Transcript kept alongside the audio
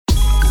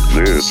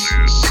This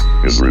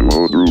is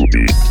Remote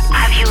Ruby.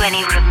 Have you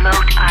any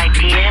remote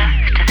idea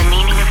to the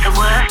meaning of the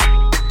word?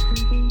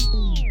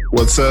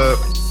 What's up?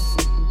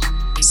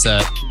 What's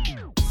up?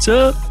 What's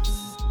up?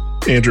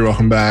 Andrew,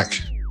 welcome back.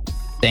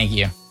 Thank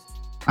you.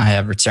 I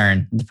have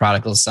returned, the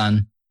prodigal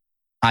son.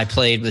 I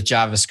played with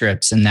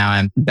JavaScript and now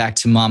I'm back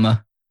to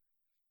mama.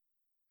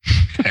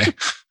 Okay.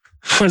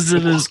 Was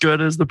it as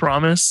good as the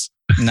promise?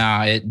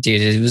 No,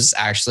 it was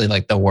actually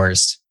like the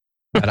worst.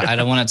 But I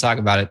don't want to talk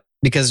about it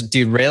because,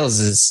 dude,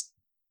 Rails is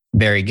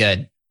very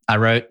good. I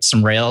wrote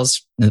some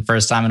Rails the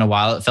first time in a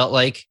while. It felt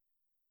like,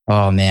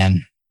 oh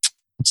man,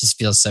 it just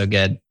feels so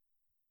good.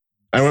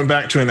 I went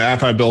back to an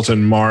app I built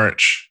in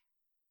March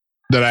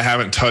that I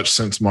haven't touched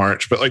since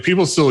March, but like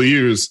people still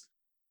use.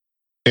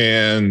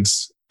 And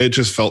it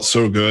just felt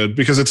so good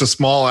because it's a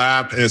small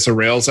app and it's a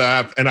Rails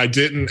app. And I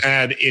didn't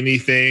add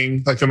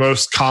anything. Like the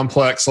most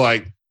complex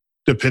like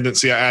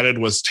dependency I added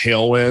was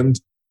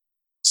Tailwind.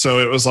 So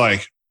it was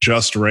like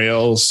just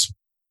Rails.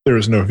 There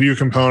was no view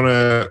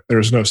component. There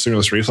was no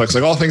stimulus reflex,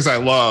 like all things I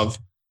love,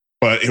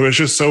 but it was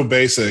just so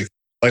basic.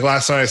 Like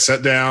last night I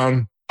sat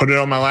down, put it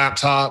on my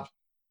laptop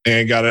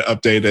and got it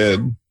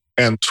updated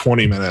in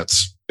 20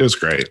 minutes. It was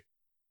great.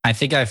 I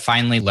think I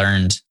finally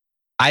learned.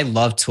 I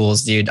love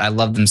tools, dude. I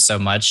love them so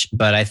much,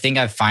 but I think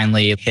I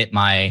finally hit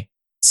my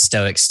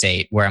stoic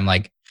state where I'm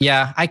like,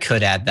 yeah, I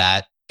could add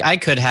that. I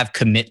could have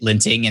commit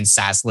linting and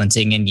Sass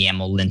linting and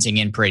YAML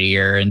linting and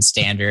prettier and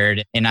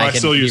standard. And I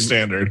still use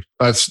standard.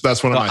 That's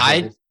one of my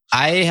tools.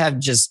 I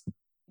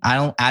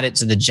don't add it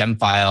to the gem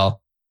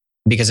file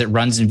because it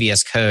runs in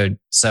VS Code.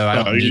 So I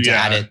don't need to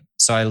add it.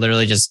 So I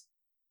literally just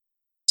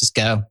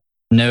go.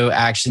 No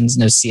actions,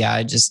 no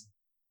CI, just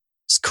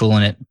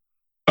cooling it.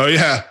 Oh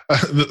yeah.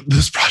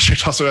 This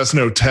project also has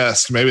no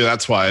test. Maybe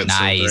that's why it's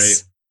nice.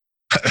 So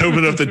great. I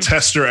opened up the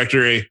test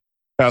directory.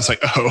 I was like,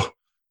 oh,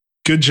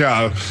 good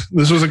job.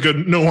 This was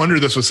no wonder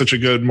this was such a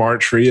good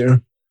March for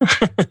you.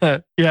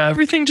 Yeah,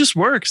 everything just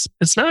works.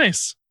 It's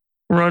nice.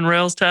 Run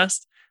Rails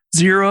test.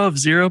 0 of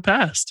 0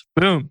 passed.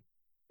 Boom.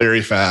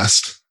 Very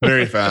fast.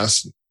 Very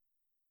fast.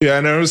 Yeah,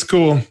 I know it was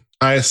cool.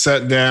 I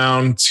sat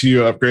down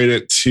to upgrade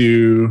it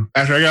to,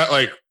 after I got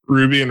like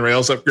Ruby and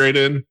Rails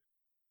upgraded,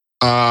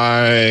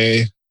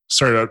 I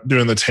started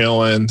doing the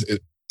Tailwind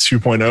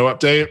 2.0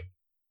 update.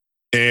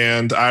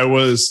 And I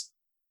was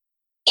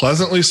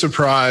pleasantly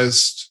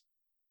surprised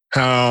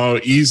how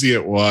easy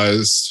it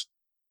was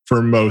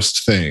for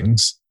most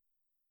things.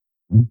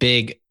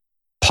 Big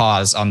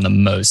pause on the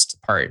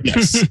most part.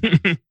 Yes.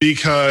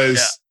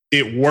 Because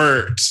it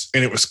worked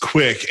and it was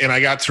quick. And I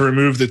got to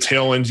remove the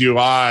Tailwind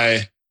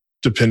UI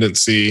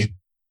dependency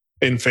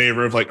in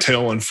favor of like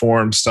Tailwind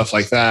forms, stuff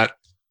like that.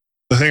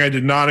 The thing I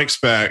did not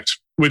expect,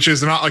 which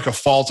is not like a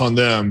fault on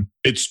them,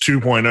 it's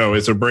 2.0,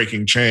 it's a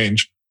breaking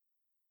change.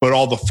 But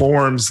all the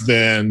forms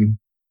then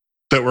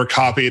that were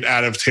copied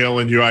out of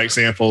Tailwind UI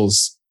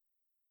examples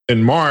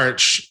in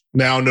March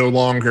now no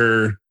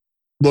longer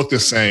look the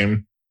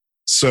same.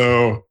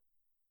 So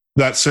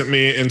that sent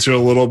me into a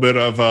little bit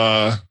of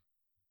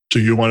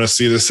do you want to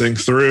see this thing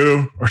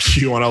through or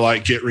do you want to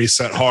like get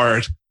reset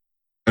hard?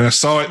 And I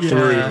saw it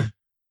through.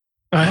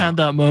 I had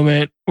that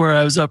moment where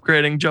I was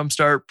upgrading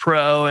Jumpstart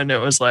Pro and it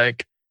was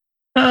like,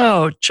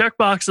 oh,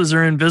 checkboxes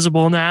are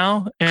invisible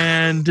now.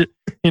 And,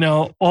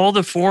 all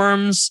the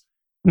forms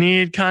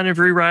need kind of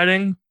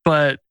rewriting.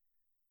 But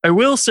I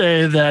will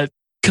say that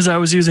because I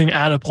was using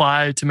add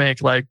apply to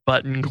make like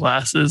button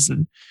classes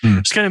and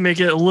just kind of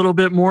make it a little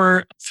bit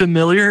more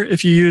familiar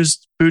if you use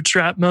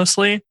Bootstrap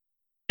mostly.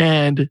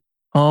 And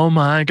oh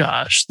my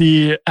gosh,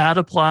 the add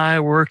apply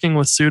working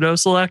with pseudo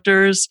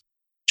selectors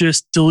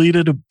just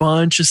deleted a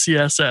bunch of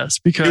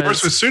CSS because it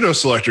works with pseudo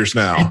selectors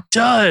now. It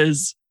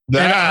does.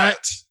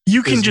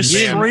 You can just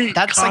straight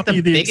copy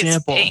the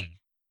example. Thing.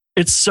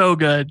 It's so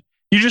good.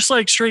 You just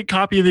like straight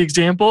copy the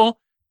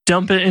example,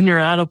 dump it in your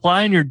add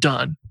apply, and you're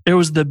done. It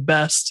was the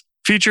best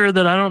feature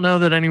that I don't know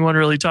that anyone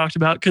really talked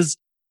about because,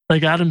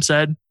 like Adam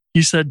said,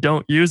 you said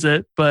don't use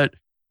it, but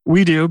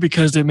we do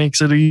because it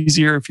makes it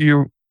easier if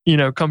you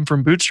come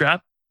from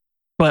Bootstrap.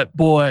 But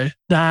boy,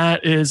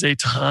 that is a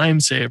time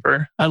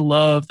saver. I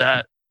love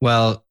that.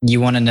 Well,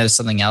 you want to know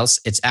something else?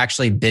 It's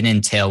actually been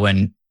in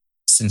Tailwind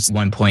since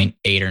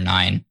 1.8 or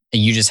 9.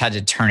 And you just had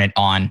to turn it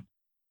on.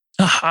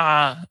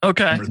 Aha,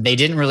 okay. They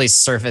didn't really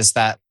surface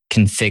that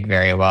config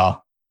very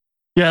well.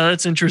 Yeah,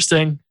 that's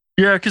interesting.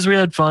 Yeah, because we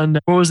had fun.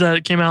 What was that?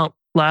 It came out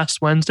last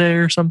Wednesday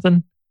or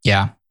something?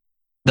 Yeah.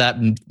 That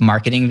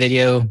marketing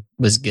video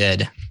was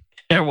good.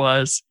 It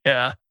was,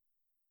 yeah.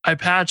 I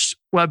patched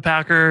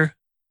Webpacker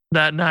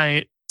that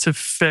night to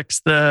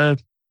fix the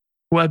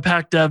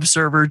Webpack dev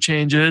server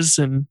changes.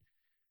 And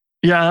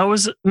yeah, that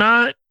was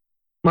not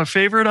my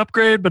favorite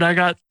upgrade, but I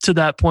got to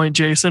that point,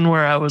 Jason,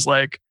 where I was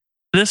like,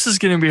 this is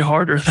going to be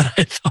harder than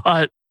I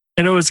thought.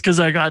 And it was because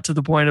I got to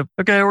the point of,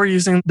 okay, we're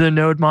using the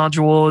node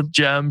module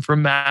gem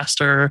from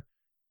master.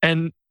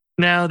 And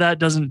now that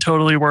doesn't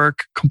totally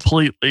work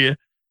completely.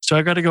 So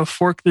I got to go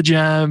fork the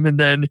gem and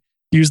then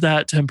use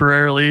that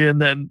temporarily.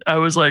 And then I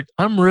was like,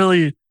 I'm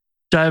really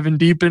diving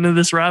deep into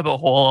this rabbit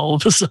hole all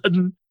of a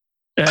sudden.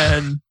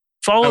 And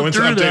followed went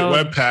to through update though.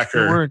 It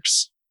Webpacker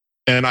works.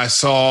 and I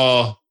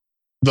saw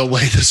the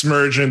latest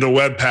merge into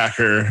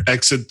Webpacker,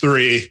 Exit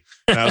 3.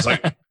 And I was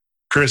like,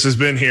 Chris has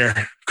been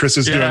here. Chris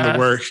is doing the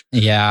work.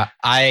 Yeah,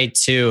 I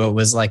too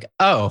was like,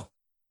 oh,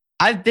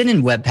 I've been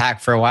in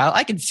Webpack for a while.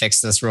 I can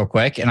fix this real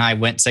quick. And I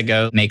went to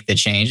go make the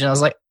change. And I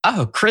was like,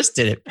 oh, Chris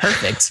did it.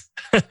 Perfect.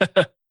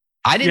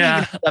 I didn't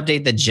even have to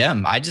update the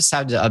gem. I just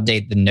had to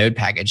update the node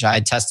package. I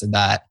tested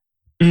that.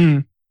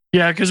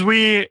 Yeah, because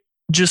we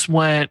just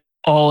went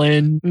all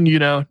in,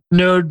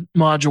 node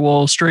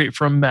module straight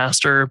from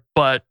master,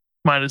 but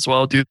might as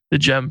well do the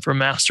gem from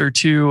master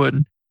too.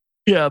 And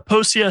yeah,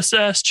 post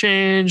CSS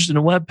changed and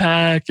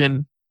Webpack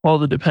and all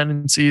the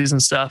dependencies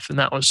and stuff. And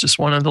that was just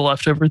one of the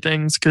leftover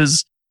things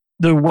because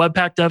the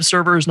Webpack dev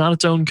server is not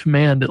its own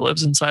command. It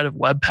lives inside of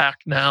Webpack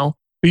now.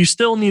 But you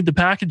still need the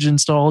package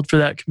installed for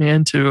that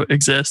command to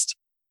exist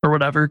or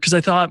whatever. Because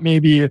I thought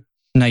maybe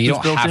no, you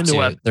don't have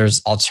to.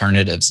 There's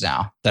alternatives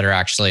now that are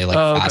actually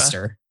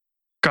faster. Okay.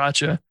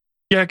 Gotcha.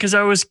 Yeah, because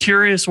I was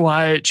curious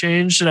why it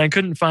changed and I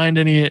couldn't find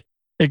any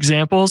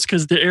examples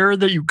because the error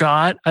that you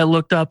got, I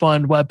looked up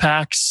on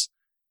Webpack's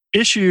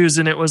issues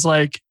and it was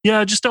like,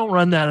 yeah, just don't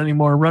run that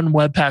anymore. Run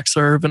Webpack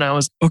serve. And I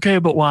was, okay,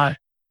 but why?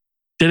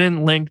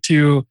 Didn't link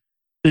to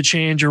the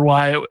change or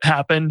why it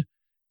happened.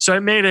 So I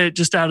made it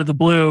just out of the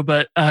blue,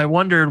 but I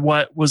wondered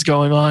what was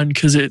going on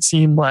because it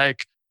seemed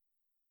like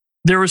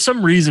there was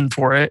some reason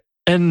for it.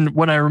 And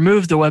when I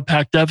removed the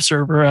Webpack dev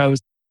server, I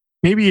was,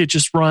 maybe it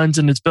just runs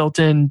and it's built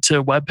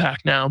into Webpack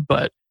now,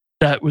 but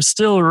that was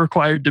still a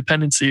required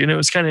dependency. And it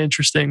was kind of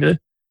interesting to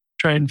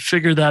try and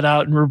figure that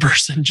out and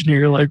reverse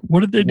engineer. Like, what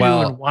did they do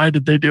and why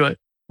did they do it?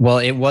 Well,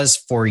 it was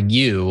for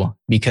you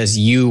because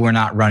you were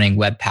not running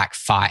Webpack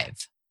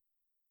 5.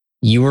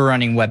 You were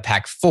running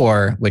Webpack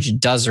 4, which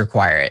does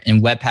require it.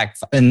 And Webpack,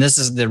 and this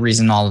is the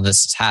reason all of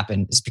this has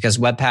happened, is because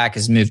Webpack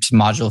has moved to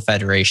Module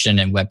Federation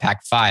and Webpack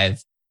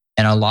 5,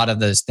 and a lot of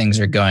those things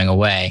are going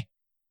away.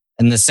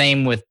 And the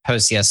same with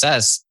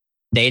PostCSS,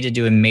 they had to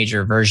do a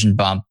major version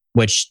bump,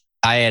 which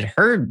I had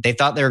heard they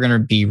thought they were going to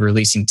be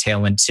releasing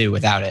Tailwind 2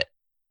 without it.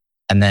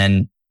 And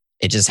then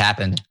it just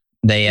happened.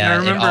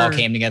 It all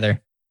came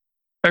together.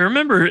 I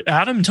remember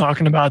Adam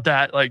talking about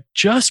that like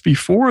just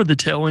before the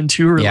Tailwind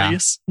 2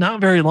 release,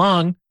 not very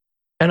long.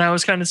 And I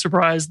was kind of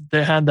surprised that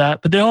they had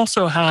that. But they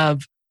also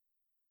have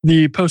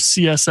the post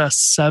CSS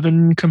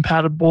 7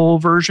 compatible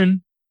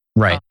version,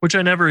 right? Which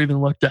I never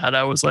even looked at.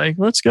 I was like,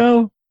 let's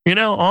go,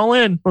 all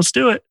in, let's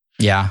do it.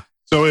 Yeah.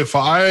 So if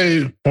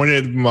I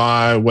pointed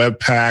my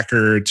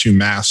Webpacker to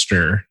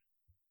master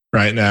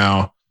right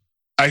now,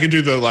 I could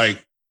do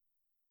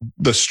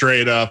the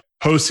straight up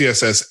post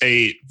CSS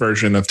 8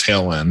 version of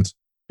Tailwind.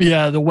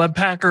 Yeah, the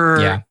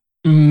Webpacker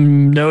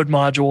node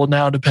module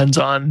now depends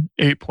on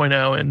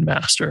 8.0 and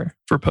master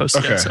for post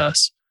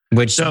CSS,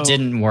 which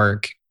didn't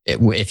work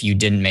if you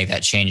didn't make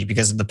that change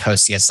because of the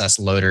post CSS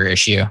loader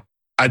issue.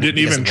 I didn't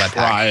even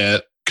try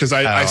it because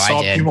I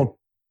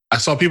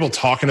saw people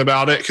talking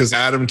about it because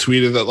Adam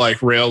tweeted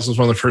that Rails was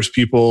one of the first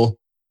people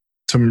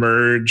to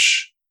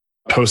merge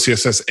post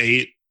CSS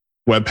 8.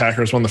 Webpacker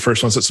was one of the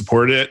first ones that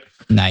supported it.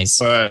 Nice,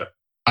 but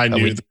I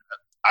knew that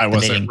I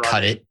wasn't. They didn't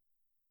cut it.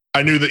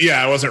 I knew that,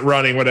 I wasn't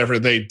running whatever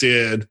they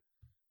did.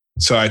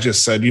 So I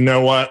just said, you know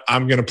what?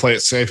 I'm going to play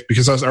it safe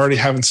because I was already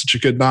having such a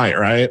good night,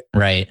 right?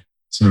 Right.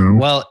 So.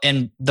 Well,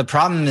 and the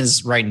problem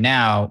is right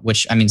now,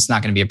 which it's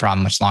not going to be a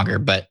problem much longer,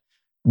 but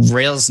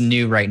Rails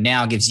new right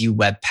now gives you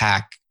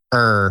Webpack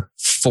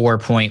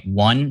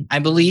 4.1, I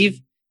believe.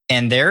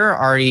 And they're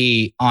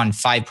already on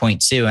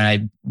 5.2. And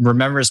I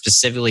remember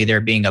specifically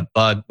there being a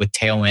bug with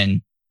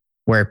Tailwind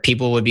where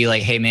people would be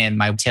like, hey man,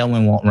 my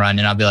Tailwind won't run.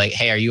 And I'll be like,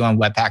 hey, are you on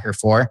Webpacker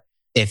 4?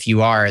 If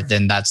you are,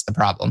 then that's the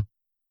problem.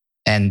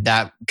 And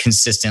that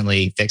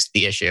consistently fixed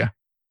the issue.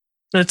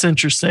 That's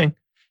interesting.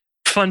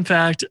 Fun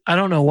fact, I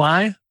don't know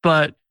why,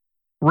 but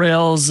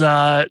Rails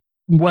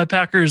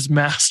Webpacker's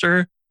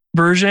master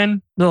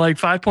version, the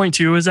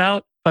 5.2 is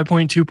out,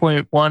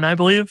 5.2.1, I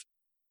believe.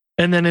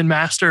 And then in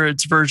master,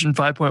 it's version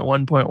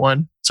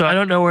 5.1.1. So I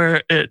don't know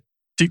where it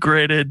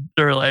degraded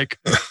or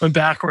went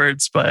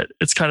backwards, but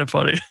it's kind of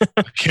funny.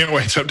 I can't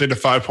wait to update to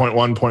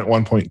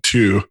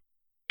 5.1.1.2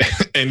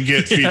 and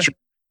get featured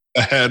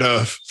ahead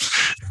of.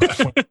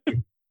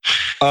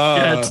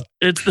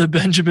 It's the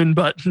Benjamin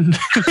Button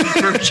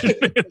version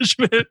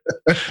management.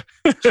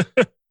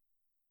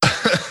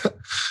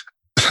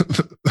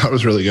 That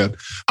was really good.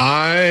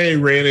 I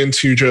ran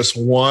into just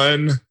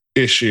one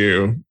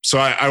issue. So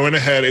I went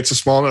ahead. It's a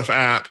small enough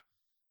app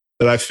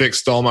that I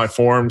fixed all my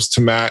forms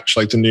to match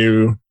the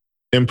new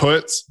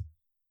inputs.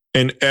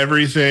 And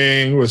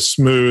everything was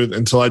smooth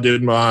until I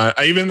did I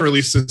even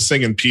released this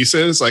thing in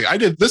pieces.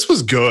 This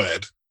was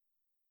good.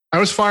 I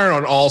was firing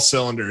on all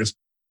cylinders.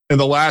 And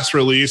the last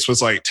release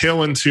was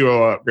Tailwind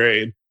 2.0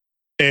 upgrade.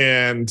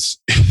 And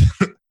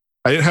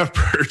I didn't have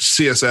Purge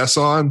CSS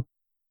on.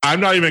 I'm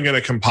not even going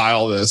to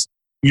compile this.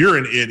 You're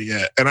an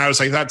idiot. And I was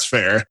like, that's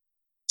fair.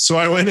 So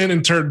I went in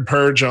and turned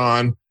Purge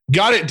on,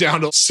 got it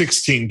down to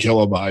 16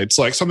 kilobytes,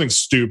 something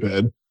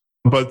stupid.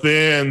 But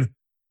then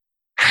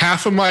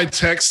half of my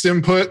text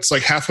inputs,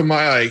 like half of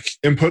my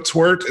inputs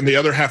worked and the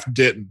other half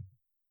didn't.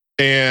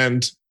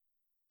 And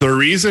the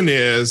reason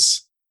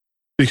is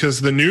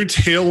because the new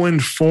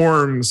Tailwind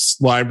Forms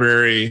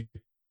library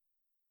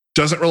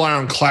doesn't rely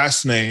on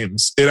class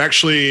names. It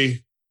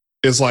actually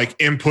is like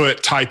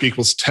input type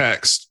equals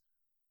text.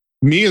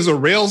 Me as a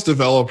Rails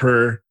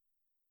developer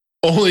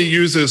only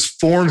uses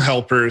form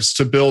helpers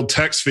to build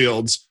text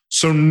fields.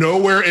 So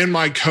nowhere in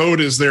my code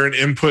is there an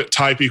input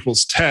type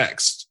equals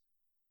text.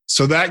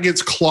 So that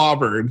gets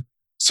clobbered.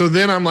 So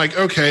then I'm like,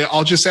 okay,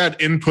 I'll just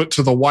add input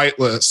to the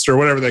whitelist or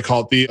whatever they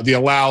call it, the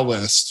allow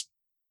list.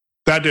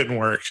 That didn't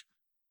work.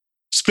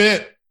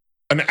 Spent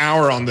an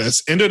hour on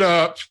this. Ended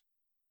up,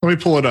 let me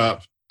pull it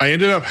up. I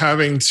ended up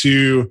having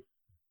to,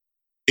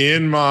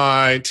 in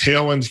my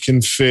Tailwind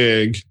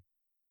config.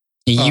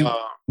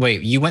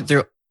 You went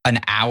through an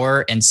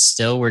hour and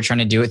still we're trying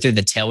to do it through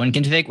the Tailwind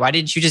config? Why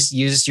didn't you just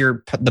use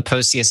the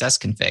post CSS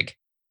config?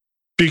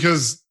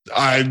 Because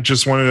I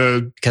just wanted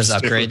to. Because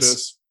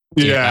upgrades.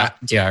 Yeah.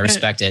 I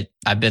respect it.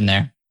 I've been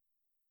there.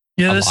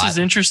 Yeah, this is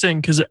interesting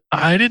because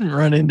I didn't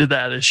run into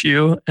that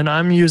issue and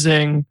I'm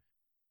using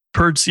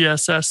purge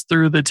CSS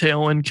through the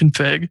Tailwind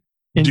config.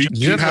 Do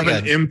you have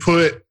an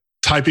input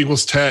type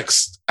equals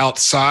text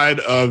outside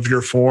of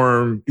your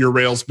form, your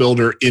Rails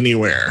builder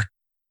anywhere?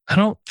 I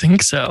don't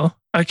think so.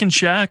 I can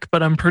check,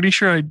 but I'm pretty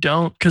sure I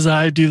don't because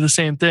I do the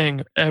same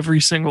thing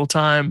every single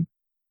time,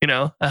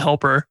 a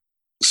helper.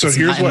 So it's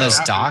here's not in what those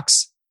happened.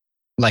 docs,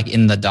 like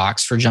in the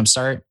docs for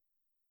Jumpstart.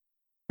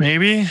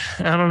 Maybe.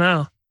 I don't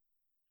know.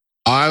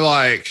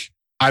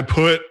 I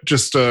put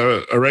just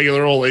a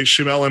regular old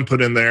HTML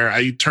input in there.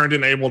 I turned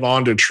enabled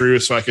on to true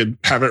so I could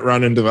have it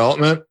run in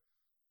development.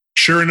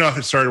 Sure enough,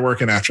 it started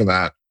working after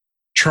that.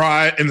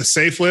 Try in the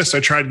safe list. I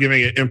tried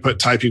giving it input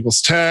type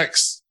equals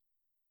text.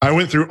 I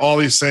went through all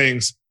these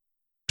things.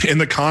 In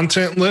the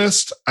content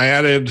list, I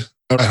added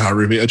a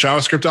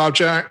JavaScript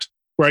object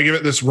where I give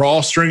it this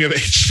raw string of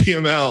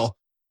HTML.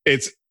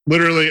 It's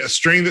literally a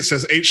string that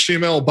says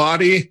HTML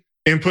body,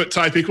 input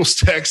type equals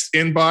text,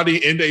 in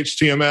body, end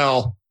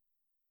HTML.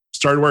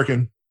 Started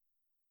working.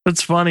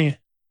 That's funny.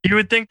 You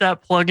would think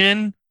that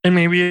plugin, and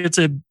maybe it's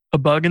a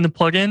bug in the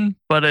plugin,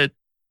 but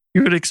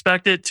you would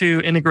expect it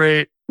to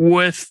integrate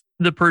with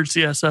the purge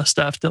CSS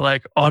stuff to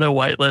like auto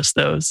whitelist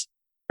those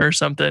or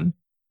something.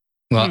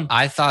 Well,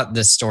 I thought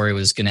this story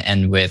was going to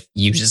end with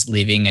you just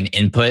leaving an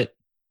input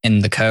in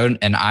the code,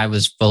 and I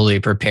was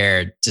fully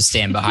prepared to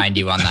stand behind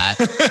you on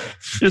that.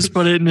 Just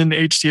put it in an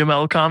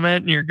HTML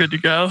comment and you're good to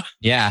go.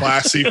 Yeah.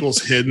 Class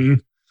equals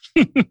hidden.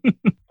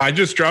 I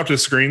just dropped a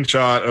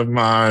screenshot of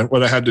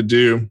what I had to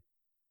do.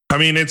 I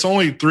mean, it's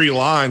only 3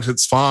 lines.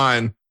 It's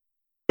fine.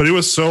 But it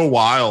was so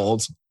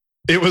wild.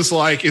 It was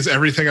like, is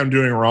everything I'm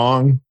doing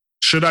wrong?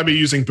 Should I be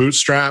using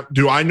Bootstrap?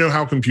 Do I know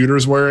how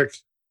computers work?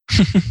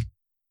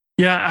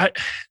 Yeah,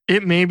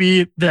 it may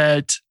be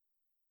that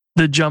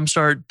the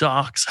Jumpstart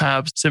docs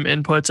have some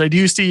inputs. I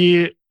do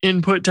see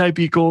input type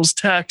equals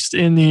text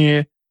in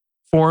the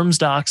forms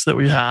docs that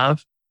we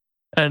have.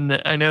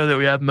 And I know that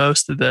we have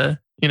most of the,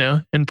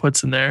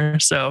 inputs in there.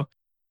 So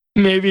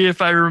maybe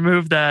if I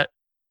remove that,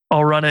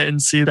 I'll run it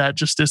and see that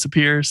just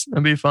disappears.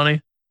 That'd be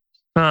funny.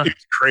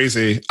 It's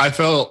crazy. I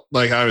felt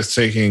like I was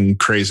taking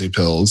crazy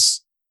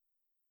pills.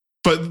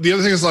 But the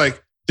other thing is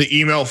like the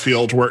email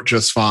field worked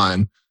just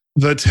fine.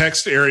 The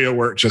text area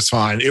worked just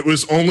fine. It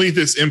was only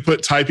this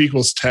input type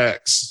equals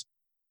text.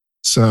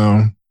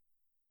 So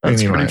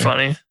that's pretty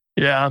funny.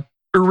 Yeah.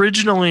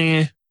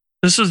 Originally,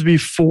 this was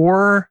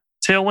before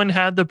Tailwind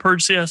had the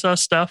purge CSS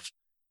stuff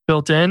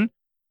built in.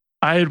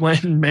 I had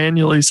went and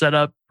manually set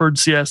up purge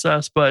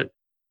CSS, but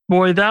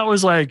boy, that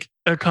was like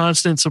a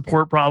constant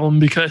support problem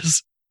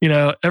because,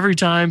 every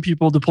time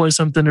people deploy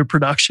something to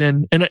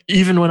production, and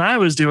even when I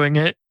was doing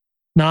it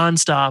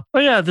nonstop, oh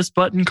yeah, this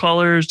button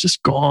color is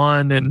just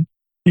gone and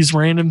these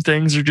random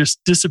things are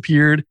just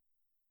disappeared.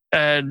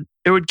 And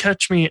it would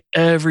catch me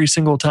every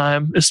single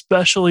time,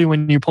 especially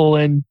when you pull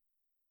in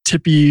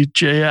Tippy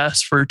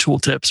JS for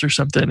tooltips or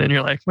something. And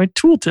you're like, my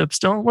tooltips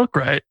don't look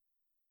right.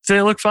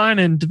 They look fine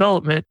in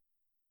development,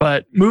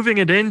 but moving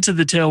it into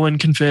the Tailwind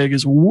config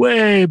is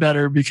way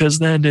better because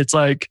then it's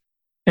like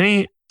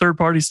any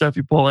third-party stuff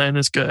you pull in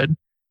is good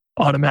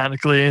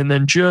automatically. And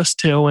then just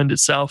Tailwind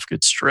itself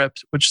gets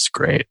stripped, which is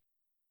great.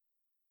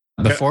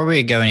 Before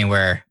we go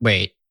anywhere,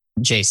 wait,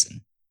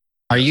 Jason,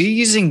 are you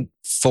using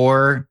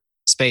 4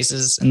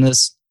 spaces in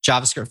this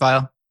JavaScript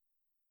file?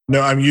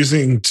 No, I'm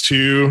using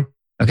 2.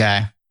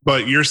 Okay.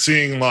 But you're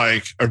seeing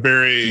like a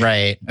very...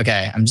 Right.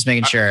 Okay. I'm just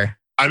making sure.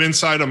 I'm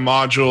inside of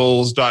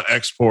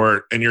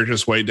modules.export and you're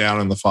just way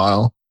down in the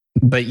file.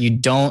 But you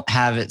don't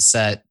have it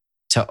set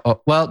to...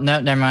 Oh, well, no,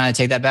 never mind. I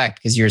take that back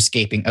because you're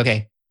escaping.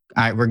 Okay.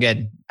 All right. We're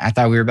good. I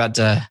thought we were about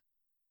to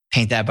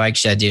paint that bike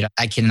shed, dude.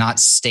 I cannot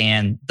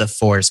stand the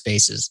 4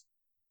 spaces.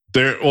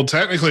 Well,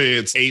 technically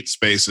it's 8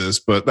 spaces,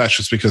 but that's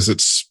just because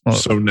it's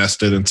so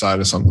nested inside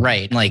of something.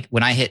 Right. Like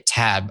when I hit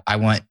tab, I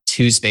want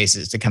 2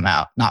 spaces to come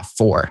out, not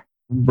 4.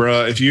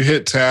 Bruh, if you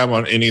hit tab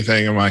on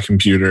anything on my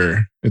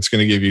computer, it's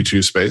going to give you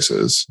 2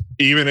 spaces.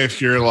 Even if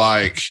you're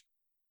like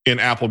in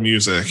Apple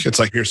Music. It's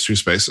like, here's 2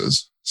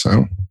 spaces.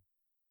 So,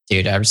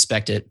 Dude, I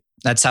respect it.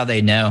 That's how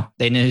they know.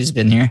 They know who's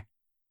been here.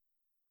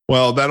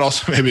 well, that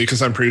also may be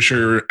because I'm pretty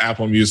sure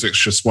Apple Music's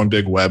just one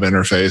big web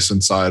interface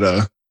inside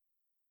a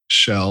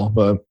shell,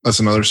 but that's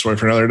another story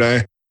for another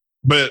day.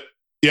 But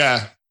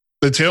yeah,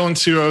 the Tailwind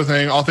 2.0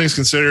 thing, all things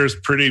considered, is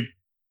pretty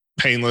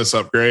painless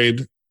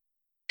upgrade.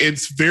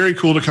 It's very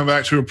cool to come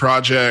back to a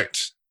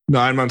project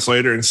 9 months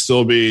later and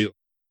still be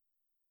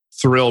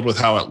thrilled with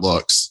how it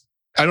looks.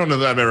 I don't know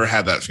that I've ever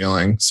had that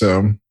feeling,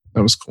 so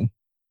that was cool.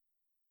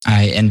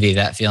 I envy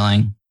that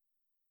feeling.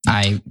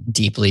 I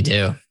deeply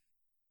do.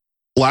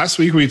 Last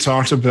week we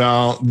talked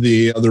about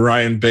the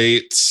Ryan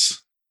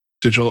Bates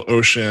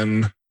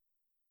DigitalOcean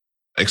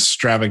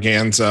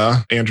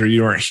extravaganza. Andrew,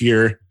 you weren't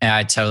here. And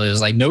I totally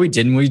was like, no, we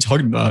didn't. What are you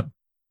talking about?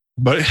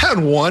 But it had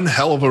one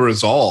hell of a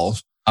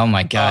resolve. Oh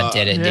my God,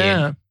 did it,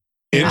 Yeah. dude?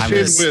 It I did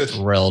was with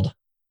thrilled.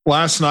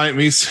 last night,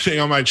 me sitting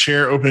on my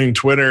chair opening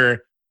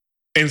Twitter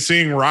and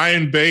seeing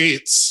Ryan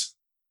Bates,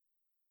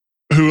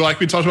 who, like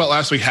we talked about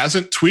last week,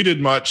 hasn't tweeted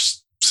much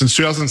since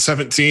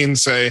 2017,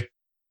 say,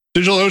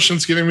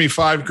 DigitalOcean's giving me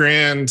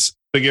 $5,000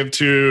 to give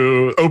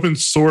to open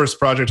source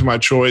project of my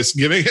choice,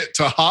 giving it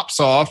to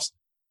Hopsoft,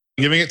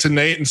 giving it to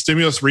Nate and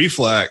Stimulus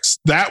Reflex.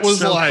 That was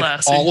So like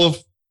classy. all of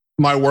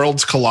my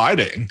worlds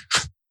colliding.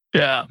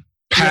 Yeah.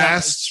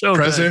 Past, so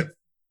present,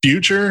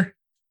 future.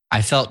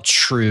 I felt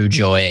true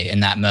joy in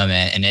that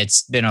moment. And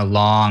it's been a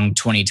long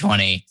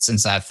 2020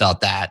 since I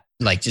felt that,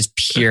 like just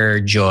pure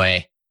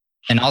joy.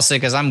 And also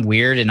because I'm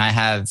weird and I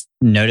have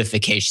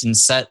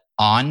notifications set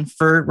on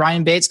for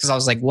Ryan Bates, because I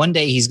was like, one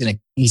day he's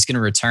gonna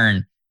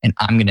return and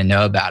I'm gonna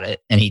know about it.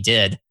 And he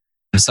did.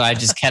 So I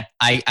just kept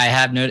I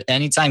have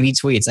anytime he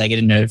tweets, I get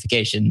a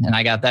notification. And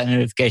I got that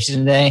notification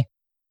today.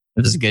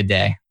 It was a good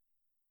day.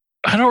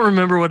 I don't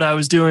remember what I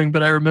was doing,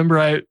 but I remember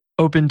I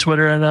opened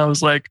Twitter and I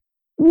was like,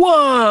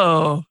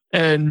 whoa.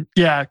 And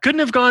yeah, couldn't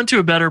have gone to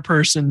a better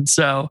person.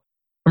 So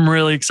I'm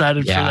really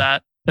excited for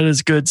that. That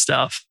is good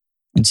stuff.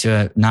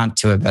 And not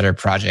to a better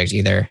project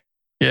either.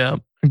 Yeah,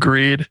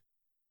 agreed.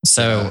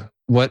 So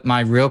what my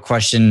real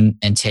question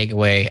and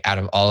takeaway out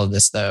of all of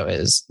this, though,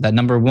 is that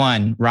number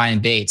one, Ryan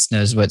Bates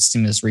knows what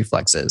Stimulus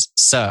Reflex is.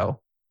 So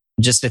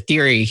just a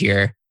theory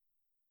here.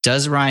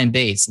 Does Ryan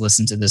Bates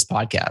listen to this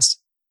podcast?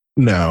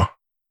 No.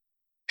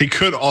 He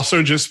could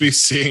also just be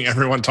seeing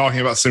everyone talking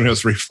about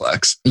Stimulus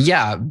Reflex.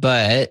 Yeah,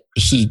 but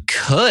he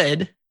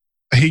could.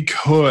 He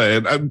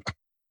could.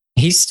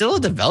 He's still a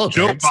developer.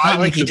 Joe It's not Biden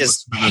like he could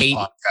just listen to this hate.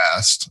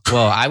 podcast.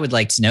 Well, I would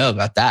like to know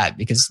about that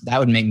because that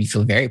would make me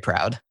feel very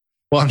proud.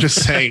 Well, I'm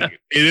just saying it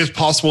is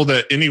possible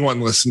that anyone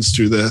listens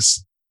to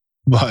this,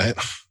 but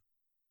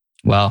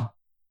Well,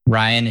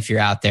 Ryan, if you're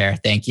out there,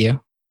 thank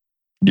you.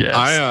 Yes,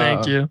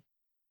 thank you.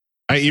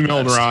 I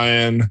emailed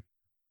Ryan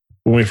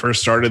when we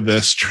first started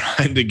this,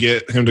 trying to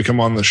get him to come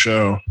on the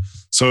show.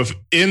 So if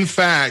in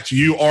fact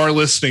you are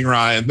listening,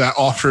 Ryan, that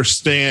offer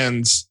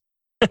stands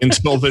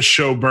until this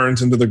show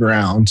burns into the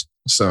ground.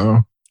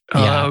 So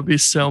That would be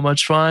so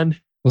much fun.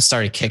 We'll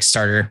start a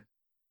Kickstarter.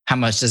 How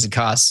much does it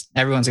cost?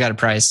 Everyone's got a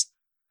price.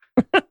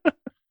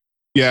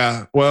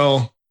 yeah,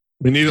 well,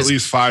 we need at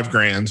least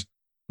 $5,000.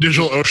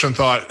 DigitalOcean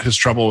thought his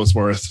trouble was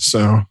worth.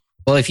 So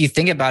Well, if you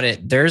think about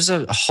it, there's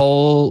a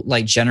whole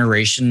like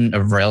generation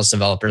of Rails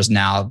developers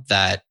now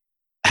that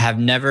have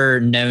never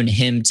known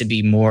him to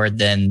be more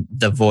than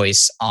the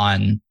voice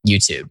on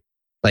YouTube.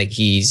 Like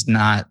he's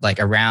not like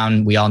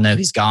around. We all know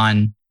he's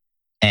gone.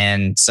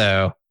 And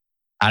so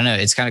I don't know.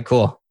 It's kind of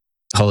cool.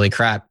 Holy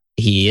crap.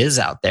 He is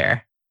out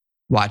there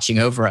watching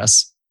over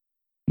us,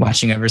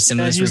 watching over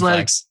Stimulus he's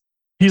Reflex.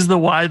 He's the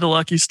why the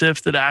lucky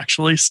stiff that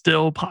actually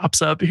still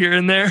pops up here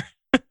and there.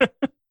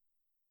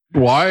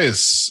 why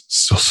is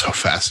still so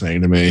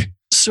fascinating to me.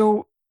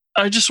 So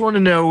I just want to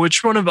know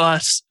which one of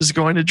us is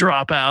going to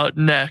drop out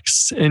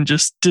next and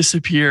just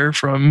disappear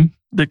from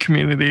the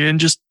community and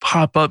just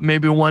pop up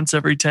maybe once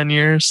every 10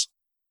 years.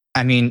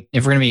 I mean,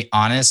 if we're going to be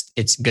honest,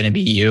 it's going to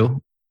be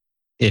you.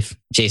 If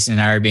Jason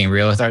and I are being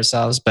real with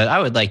ourselves, but I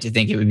would like to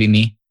think it would be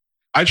me.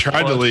 I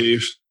tried to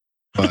leave,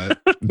 but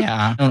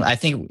Yeah, I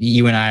think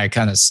you and I are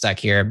kind of stuck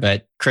here.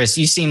 But Chris,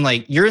 you seem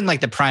like you're in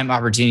like the prime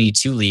opportunity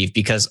to leave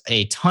because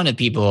a ton of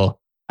people,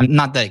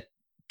 not that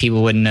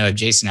people wouldn't know if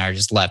Jason and I are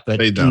just left,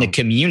 but in the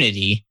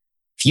community,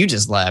 if you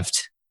just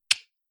left,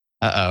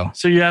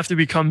 So you have to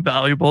become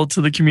valuable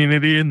to the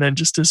community and then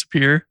just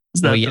disappear.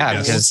 Is that well, yeah,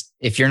 because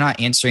if you're not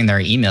answering their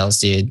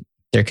emails, dude,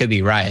 there could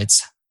be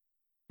riots.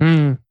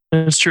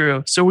 That's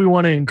true. So we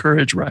want to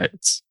encourage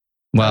riots.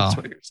 Well, That's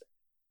what you're saying.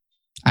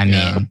 I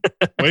mean,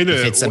 way to,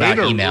 if it's about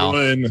email,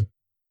 ruin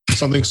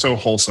something so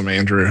wholesome,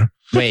 Andrew.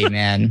 wait,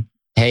 man.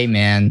 Hey,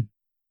 man.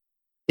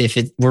 If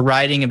we're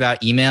writing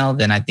about email,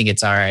 then I think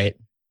it's all right.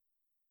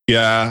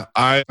 Yeah,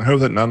 I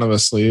hope that none of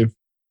us leave.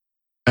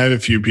 I have a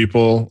few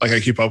people, like I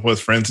keep up with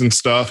friends and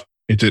stuff.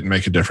 It didn't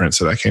make a difference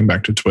that I came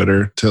back to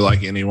Twitter to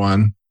like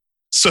anyone.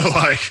 So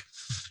like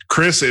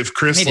Chris, if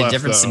Chris It made left, a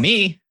difference to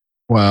me.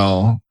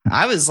 Well,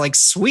 I was like,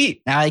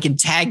 sweet. Now I can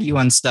tag you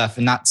on stuff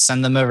and not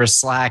send them over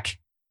Slack.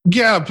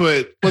 yeah,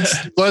 but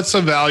let's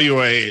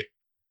evaluate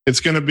It's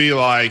going to be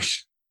like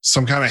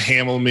some kind of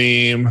Haml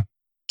meme,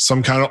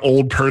 some kind of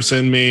old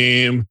person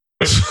meme.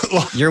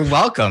 You're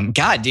welcome.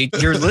 God,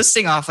 dude, you're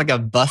listing off like a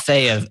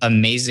buffet of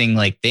amazing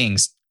like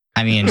things.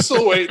 I mean, I'm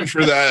still waiting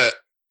for that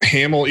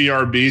Haml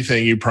ERB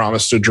thing you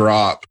promised to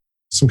drop.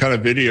 Some kind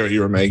of video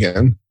you were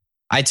making.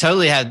 I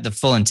totally had the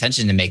full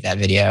intention to make that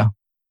video,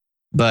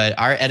 but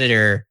our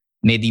editor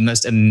made the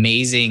most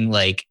amazing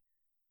like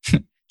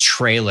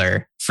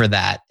trailer for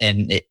that,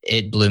 and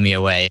it blew me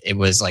away. It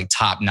was like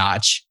top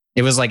notch.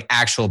 It was like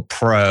actual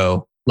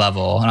pro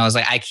level, and I was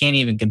like, I can't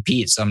even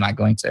compete, so I'm not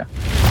going to.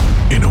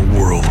 In a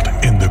world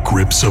in the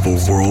grips of a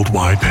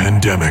worldwide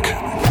pandemic,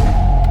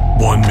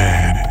 one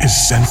man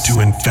is sent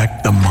to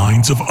infect the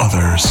minds of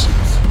others.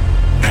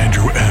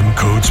 Andrew M.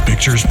 Codes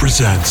Pictures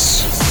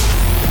presents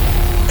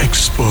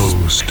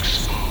Exposed.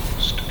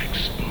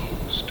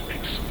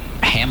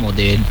 Haml,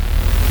 dude.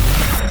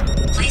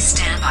 Please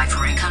stand by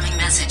for incoming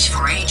message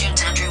for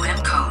Agent Andrew M.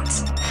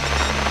 Codes.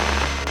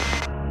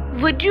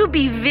 Would you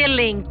be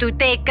willing to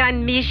take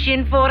on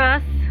mission for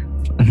us?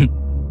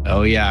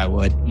 Oh yeah, I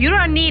would. You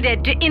are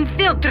needed to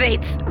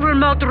infiltrate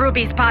Remote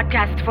Ruby's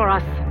podcast for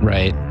us.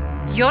 Right.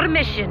 Your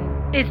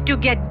mission is to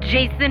get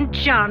Jason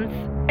Chance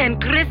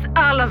and Chris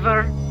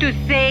Oliver to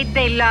say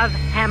they love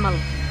Haml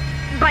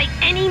by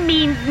any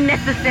means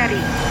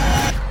necessary.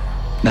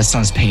 That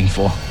sounds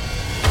painful.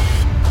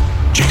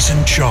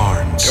 Jason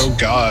Charnes. Oh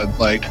God,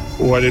 like,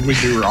 what did we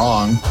do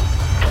wrong?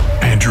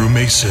 Andrew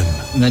Mason.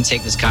 I'm gonna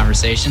take this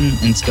conversation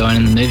and it's going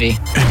in the movie.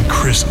 And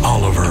Chris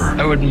Oliver.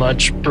 I would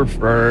much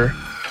prefer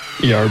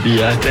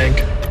ERB, I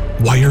think.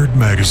 Wired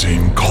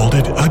Magazine called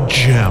it a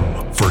gem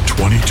for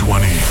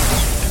 2020.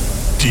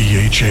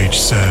 DHH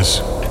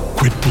says,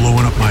 quit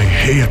blowing up my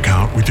Hey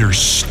account with your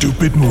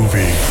stupid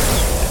movie.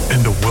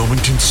 And the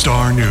Wilmington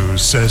Star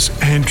News says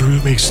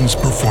Andrew Mason's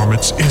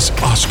performance is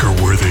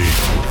Oscar-worthy.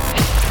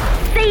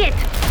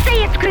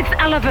 Say it, Chris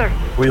Oliver.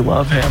 We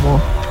love Haml.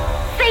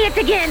 Say it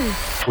again.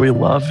 We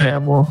love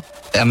Haml.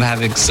 I'm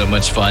having so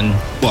much fun.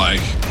 Like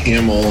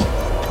Haml.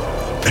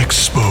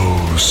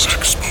 Exposed.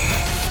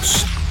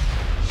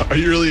 Are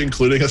you really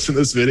including us in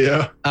this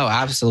video? Oh,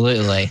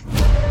 absolutely.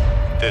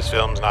 This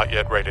film's not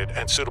yet rated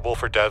and suitable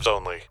for devs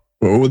only.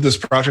 Well, with this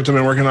project I've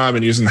been working on, I've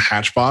been using the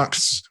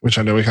Hatchbox, which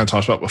I know we kind of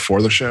talked about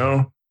before the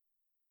show,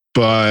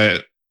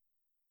 but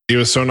it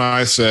was so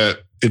nice that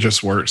it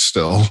just works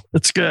still.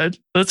 That's good.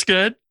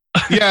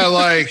 Yeah,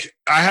 like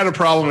I had a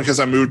problem because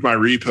I moved my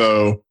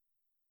repo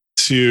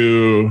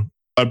to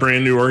a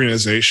brand new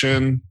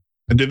organization.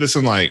 I did this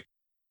in like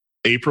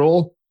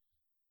April.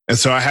 And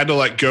so I had to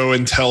like go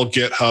and tell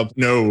GitHub,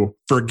 no,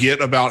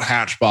 forget about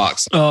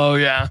Hatchbox. Oh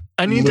yeah.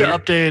 I need to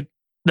update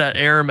that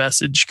error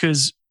message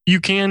because you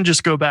can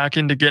just go back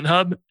into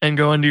GitHub and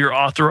go into your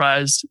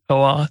authorized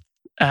OAuth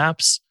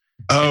apps.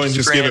 Oh, and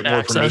just give it more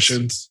access.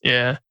 permissions.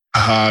 Yeah.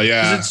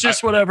 Yeah. It's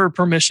just whatever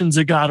permissions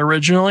it got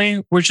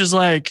originally, which is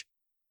like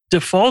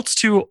defaults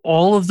to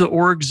all of the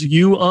orgs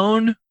you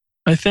own,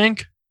 I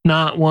think,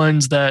 not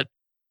ones that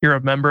you're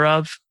a member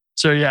of.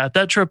 So yeah,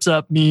 that trips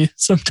up me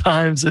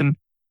sometimes. And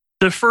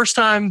the first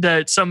time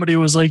that somebody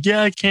was like,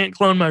 yeah, I can't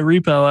clone my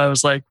repo, I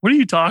was like, what are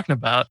you talking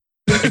about?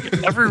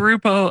 Like, every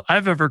repo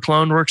I've ever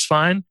cloned works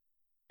fine.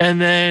 And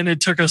then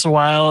it took us a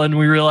while and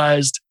we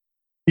realized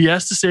the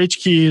SSH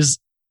keys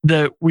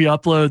that we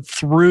upload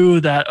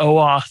through that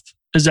OAuth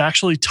is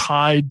actually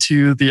tied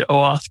to the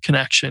OAuth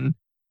connection.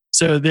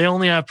 So they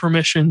only have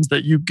permissions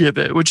that you give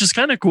it, which is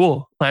kind of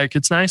cool. Like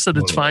it's nice that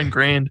it's fine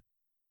grained.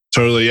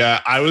 Totally.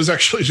 Yeah. I was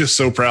actually just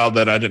so proud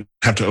that I didn't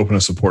have to open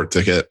a support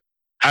ticket.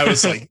 I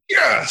was like,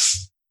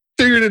 yes,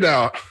 figured it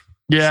out.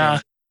 Yeah.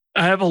 So.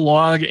 I have a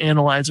log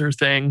analyzer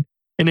thing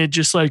and it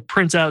just like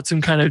prints out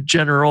some kind of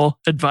general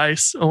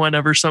advice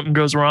whenever something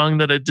goes wrong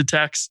that it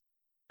detects.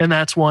 And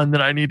that's one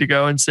that I need to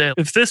go and say,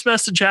 if this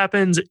message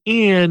happens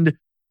and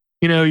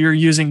you're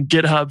using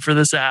GitHub for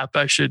this app,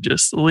 I should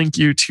just link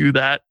you to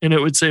that and it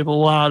would save a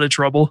lot of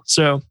trouble.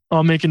 So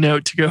I'll make a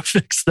note to go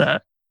fix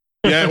that.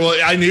 Yeah, well,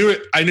 I knew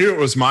it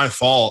was my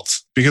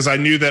fault because I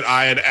knew that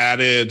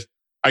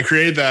I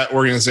created that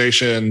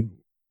organization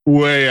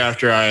way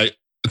after I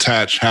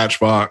attached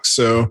Hatchbox.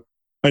 So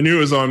I knew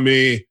it was on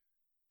me.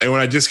 And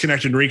when I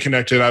disconnected and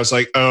reconnected, I was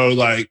like, oh,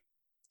 like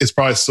it's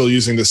probably still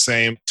using the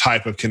same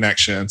type of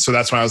connection. So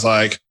that's when I was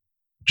like,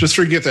 just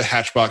forget that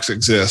Hatchbox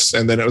exists.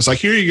 And then it was like,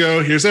 here you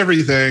go. Here's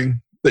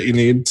everything that you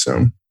need.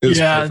 So it was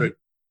perfect.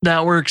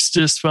 That works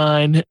just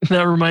fine.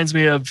 That reminds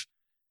me of,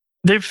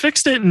 they've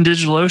fixed it in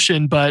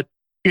DigitalOcean, but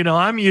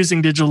I'm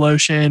using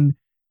DigitalOcean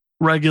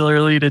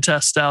regularly to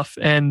test stuff.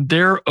 And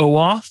their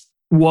OAuth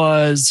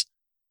was,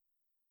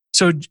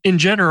 so in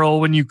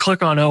general, when you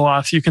click on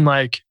OAuth, you can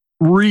like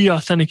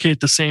re-authenticate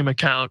the same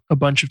account a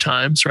bunch of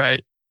times,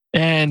 right?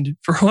 And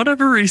for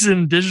whatever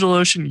reason,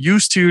 DigitalOcean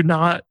used to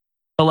not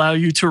allow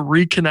you to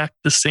reconnect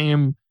the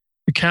same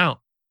account,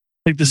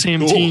 like the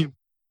same team.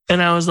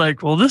 And I was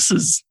like, well, this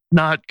is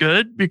not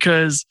good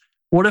because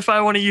what if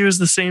I want to use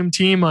the same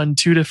team on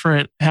two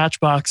different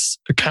Hatchbox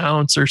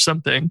accounts or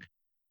something?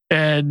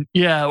 And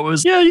it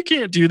was, you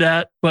can't do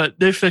that, but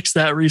they fixed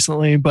that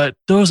recently. But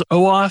those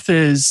OAuth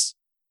is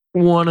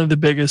one of the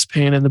biggest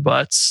pain in the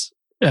butts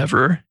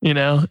ever.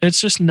 It's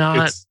just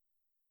not,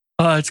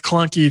 it's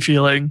clunky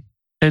feeling.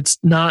 It's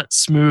not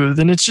smooth,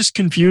 and it's just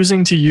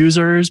confusing to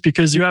users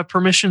because you have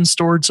permissions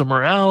stored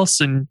somewhere else,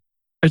 and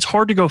it's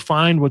hard to go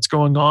find what's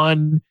going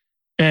on.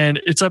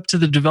 And it's up to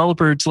the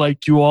developer to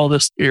like do all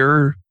this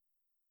error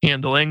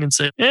handling and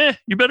say,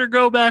 you better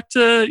go back to,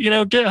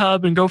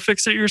 GitHub and go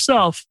fix it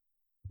yourself.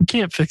 You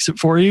can't fix it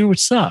for you,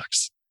 which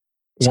sucks.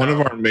 One of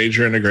our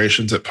major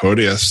integrations at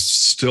Podia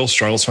still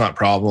struggles with that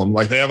problem.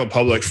 Like they have a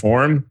public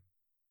forum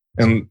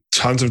and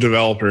tons of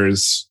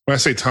developers, when I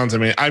say tons,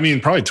 I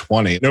mean probably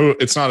 20. No,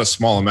 it's not a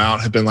small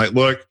amount, have been like,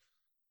 look,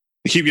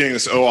 I keep getting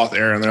this OAuth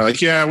error. And they're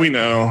like, yeah, we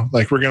know,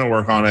 like we're going to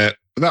work on it.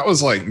 But that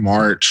was like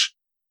March.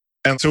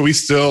 And so we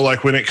still,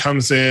 like when it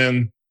comes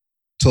in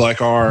to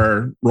like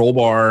our roll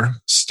bar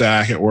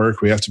stack at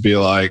work, we have to be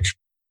like,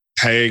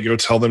 hey, go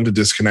tell them to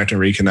disconnect and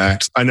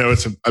reconnect. I know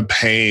it's a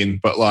pain,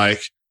 but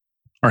like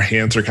our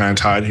hands are kind of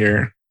tied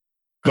here.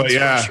 But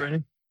yeah,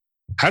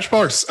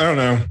 Hatchbox, I don't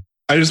know.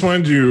 I just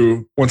wanted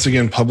to once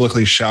again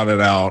publicly shout it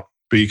out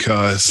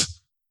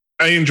because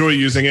I enjoy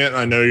using it.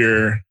 I know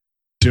you're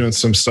doing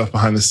some stuff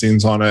behind the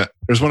scenes on it.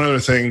 There's one other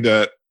thing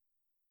that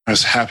I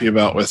was happy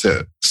about with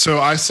it. So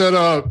I set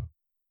up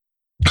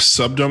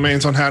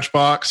subdomains on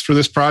Hatchbox for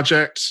this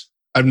project.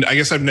 I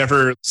guess I've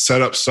never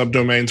set up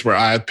subdomains where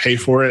I pay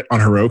for it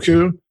on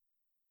Heroku.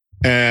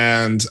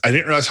 And I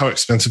didn't realize how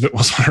expensive it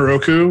was on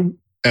Heroku.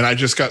 And I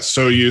just got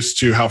so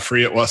used to how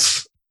free it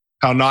was,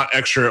 how not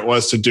extra it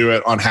was to do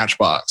it on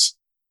Hatchbox.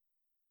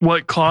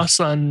 What costs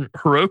on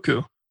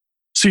Heroku?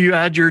 So you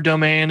add your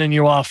domain and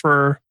you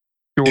offer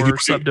your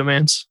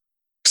subdomains.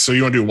 So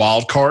you want to do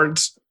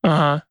wildcards?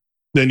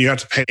 Then you have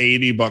to pay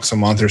 $80 a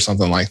month or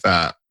something like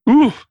that.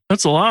 Ooh,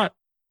 that's a lot.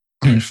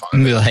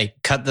 Be like,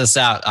 cut this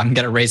out. I'm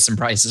going to raise some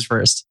prices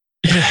first.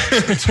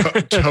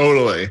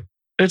 Totally.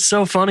 It's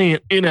so funny.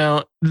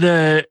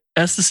 The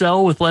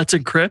SSL with Let's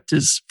Encrypt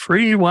is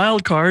free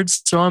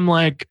wildcards. So I'm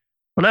like,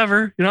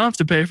 whatever. You don't have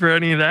to pay for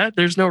any of that.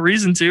 There's no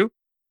reason to.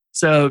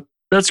 So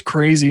that's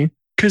crazy.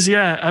 Because,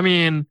 I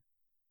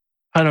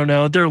don't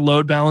know. Their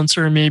load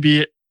balancer may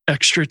be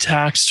extra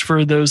taxed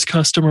for those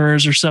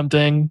customers or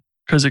something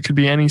because it could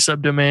be any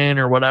subdomain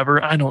or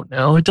whatever. I don't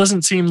know. It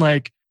doesn't seem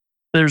like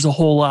there's a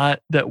whole lot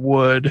that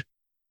would,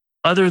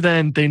 other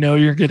than they know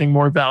you're getting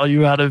more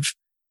value out of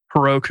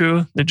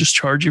Heroku. They just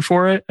charge you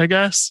for it, I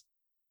guess.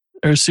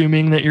 They're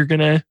assuming that you're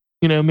going to,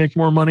 make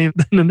more money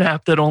than an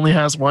app that only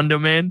has one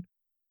domain.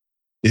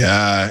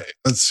 Yeah.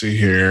 Let's see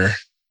here.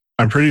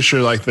 I'm pretty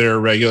sure like their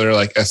regular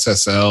like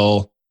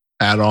SSL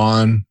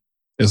add-on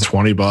is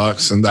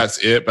 $20 and that's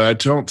it. But I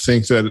don't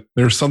think that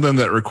there's something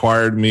that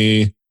required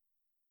me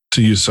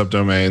to use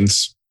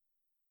subdomains.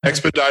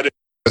 Expedited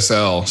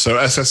SSL. So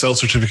SSL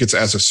certificates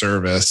as a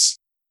service,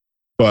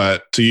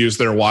 but to use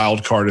their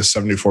wildcard is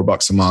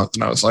 $74 a month.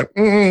 And I was like,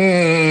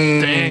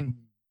 dang.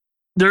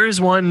 There is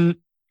one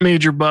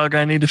major bug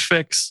I need to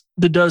fix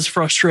that does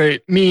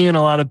frustrate me and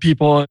a lot of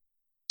people.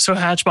 So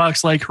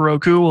Hatchbox, like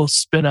Heroku, will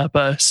spin up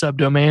a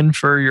subdomain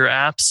for your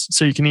apps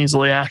so you can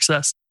easily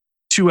access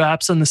two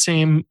apps on the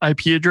same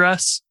IP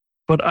address.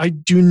 But I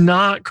do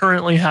not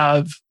currently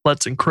have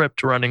Let's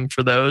Encrypt running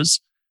for those.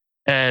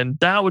 And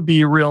that would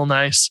be a real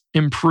nice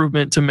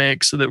improvement to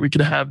make so that we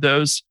could have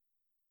those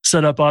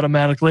set up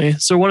automatically.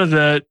 So one of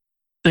the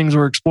things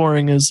we're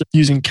exploring is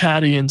using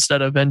Caddy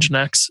instead of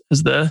Nginx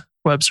as the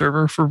web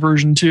server for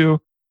version 2.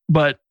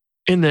 But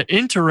in the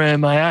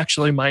interim, I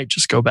actually might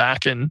just go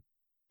back and,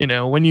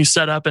 when you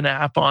set up an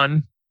app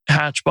on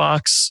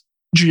Hatchbox,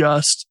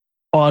 just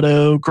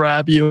auto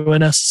grab you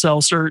an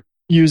SSL cert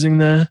using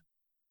the,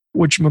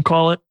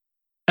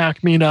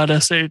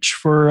 acme.sh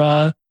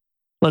for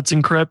Let's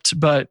Encrypt.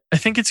 But I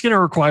think it's going to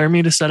require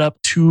me to set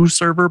up 2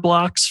 server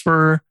blocks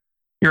for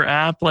your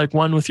app, like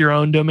one with your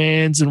own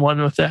domains and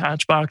one with the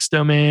Hatchbox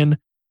domain,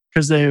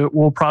 because they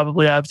will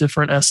probably have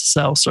different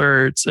SSL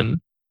certs and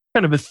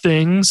kind of a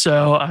thing.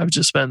 So I've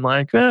just been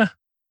like,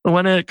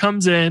 when it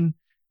comes in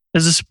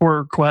as a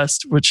support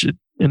request, which it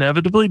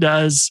inevitably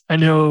does, I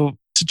know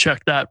to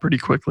check that pretty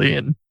quickly.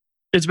 And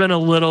it's been a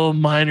little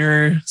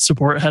minor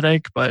support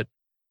headache, but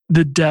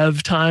the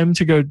dev time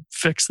to go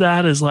fix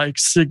that is like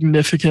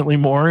significantly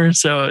more.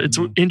 So it's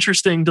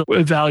interesting to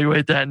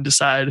evaluate that and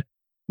decide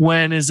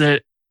when is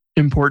it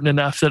important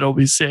enough that it'll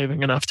be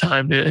saving enough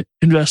time to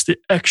invest the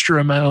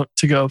extra amount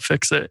to go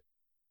fix it.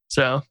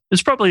 So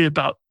it's probably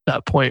about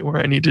that point where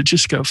I need to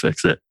just go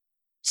fix it.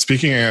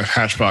 Speaking of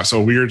Hatchbox, a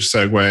weird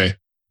segue,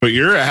 but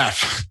your app,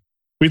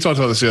 we talked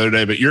about this the other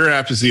day, but your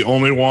app is the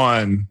only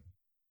one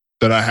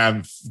that I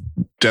have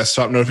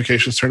desktop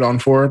notifications turned on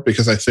for,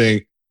 because I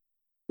think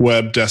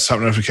web desktop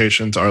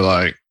notifications are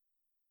like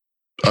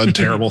a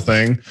terrible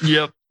thing.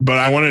 Yep. But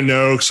I want to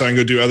know so I can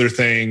go do other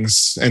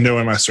things and know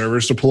when my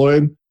server's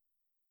deployed.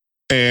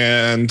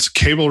 And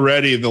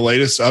CableReady, the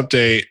latest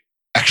update,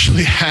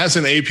 actually has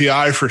an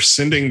API for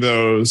sending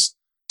those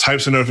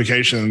types of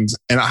notifications.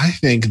 And I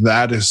think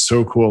that is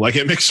so cool. Like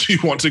it makes me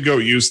want to go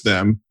use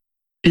them.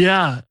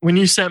 Yeah. When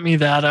you sent me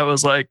that, I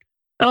was like,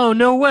 oh,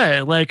 no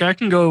way. Like I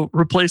can go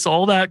replace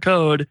all that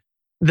code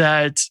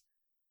that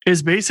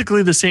is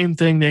basically the same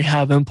thing they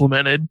have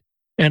implemented.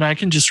 And I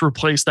can just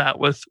replace that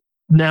with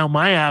now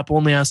my app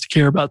only has to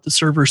care about the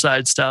server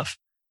side stuff,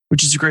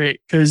 which is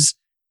great because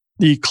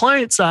the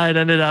client side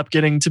ended up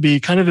getting to be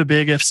kind of a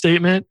big if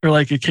statement or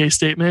like a case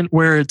statement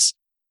where it's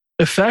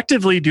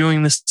effectively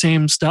doing the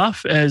same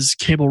stuff as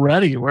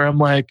CableReady, where I'm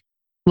like,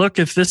 look,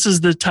 if this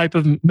is the type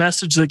of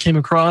message that came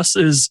across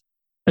is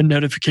a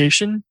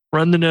notification,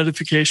 run the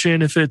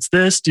notification. If it's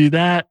this, do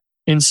that,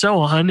 and so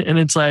on. And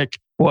it's like,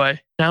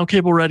 boy, now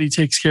CableReady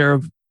takes care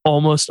of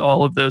almost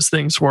all of those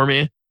things for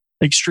me.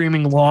 Like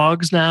streaming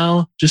logs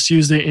now, just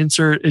use the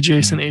insert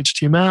adjacent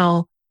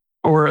HTML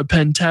or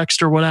append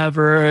text or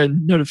whatever,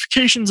 and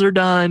notifications are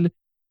done.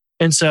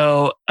 And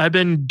so I've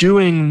been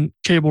doing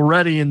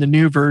CableReady in the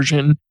new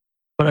version,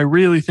 but I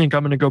really think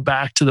I'm going to go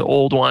back to the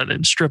old one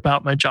and strip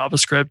out my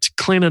JavaScript,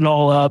 clean it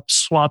all up,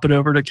 swap it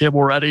over to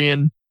CableReady,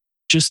 and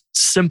just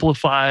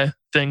simplify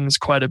things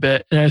quite a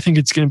bit. And I think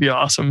it's going to be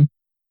awesome.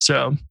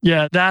 So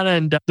yeah, that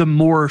and the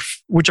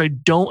morph, which I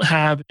don't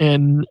have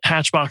in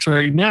Hatchbox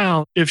right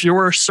now. If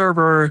your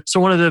server, so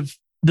one of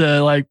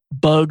the like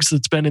bugs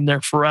that's been in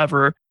there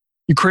forever,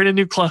 you create a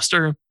new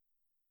cluster,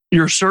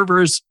 your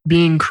server's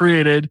being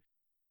created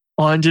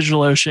on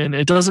DigitalOcean.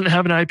 It doesn't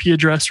have an IP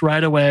address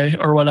right away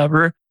or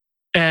whatever.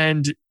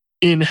 And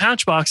in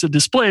Hatchbox, it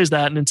displays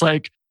that and it's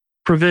like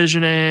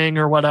provisioning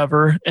or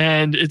whatever.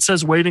 And it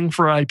says waiting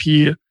for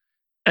IP.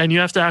 And you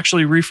have to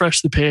actually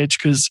refresh the page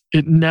because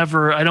I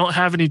don't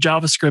have any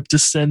JavaScript to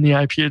send the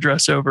IP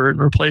address over and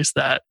replace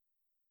that.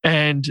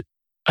 And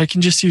I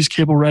can just use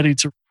CableReady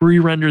to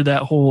re-render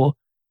that whole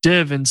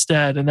div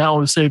instead. And that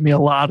will save me a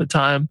lot of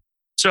time.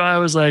 So I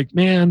was like,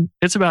 man,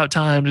 it's about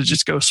time to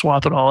just go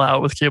swap it all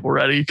out with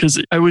CableReady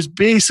because I was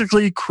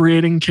basically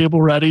creating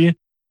CableReady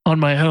on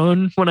my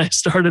own when I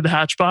started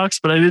Hatchbox,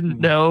 but I didn't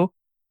know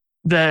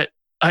that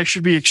I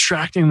should be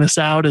extracting this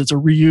out as a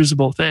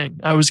reusable thing.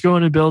 I was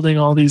going and building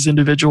all these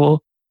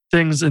individual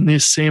things in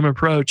this same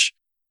approach.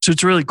 So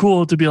it's really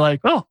cool to be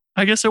like, oh,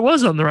 I guess I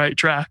was on the right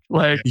track.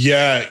 Like,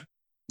 yeah,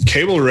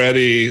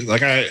 CableReady,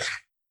 like I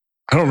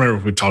don't remember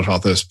if we talked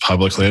about this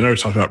publicly. I never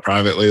talked about it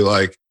privately.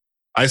 Like,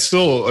 I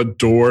still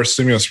adore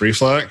Stimulus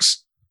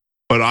Reflex,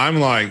 but I'm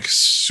like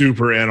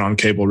super in on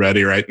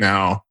CableReady right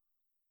now.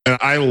 And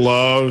I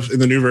love in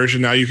the new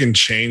version now you can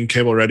chain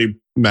CableReady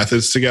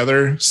methods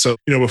together. So,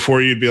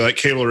 before you'd be like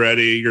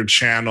CableReady, your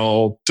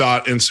channel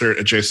dot insert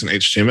adjacent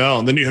HTML,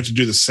 and then you have to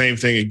do the same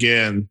thing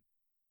again.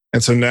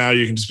 And so now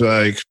you can just be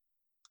like,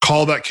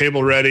 call that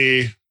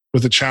CableReady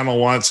with the channel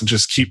once and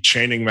just keep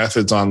chaining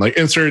methods on like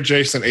insert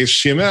adjacent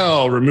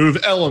HTML, remove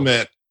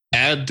element,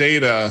 add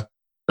data.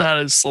 That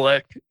is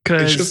slick.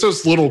 It's just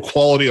those little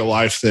quality of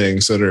life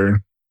things that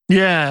are.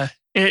 Yeah.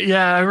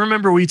 I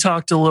remember we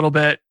talked a little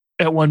bit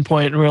at one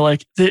point and we're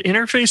like, the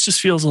interface just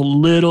feels a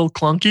little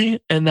clunky.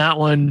 And that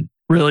one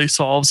really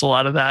solves a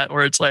lot of that,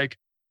 where it's like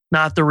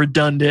not the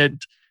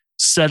redundant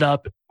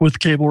setup with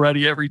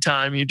CableReady every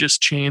time. You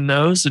just chain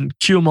those and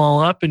queue them all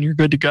up and you're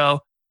good to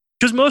go.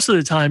 Because most of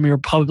the time you're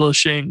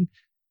publishing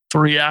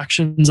 3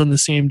 actions on the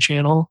same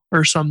channel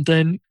or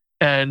something.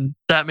 And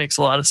that makes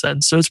a lot of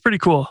sense. So it's pretty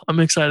cool. I'm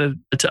excited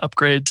to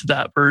upgrade to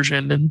that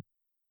version and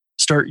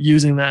start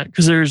using that.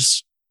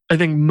 Because I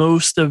think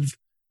most of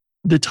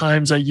the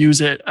times I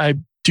use it, I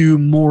do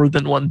more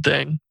than one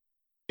thing.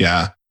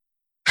 Yeah.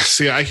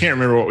 See, I can't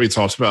remember what we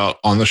talked about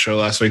on the show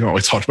last week and what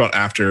we talked about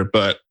after,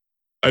 but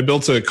I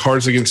built a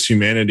Cards Against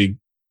Humanity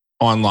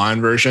online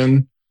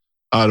version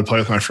to play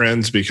with my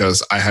friends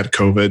because I had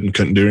COVID and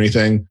couldn't do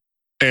anything.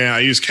 And I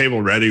used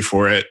CableReady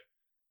for it.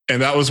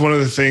 And that was one of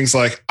the things,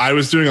 like I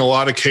was doing a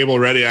lot of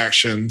CableReady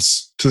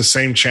actions to the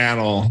same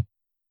channel.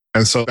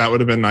 And so that would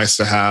have been nice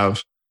to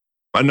have.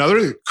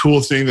 Another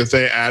cool thing that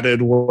they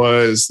added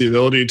was the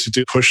ability to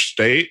do push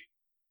state,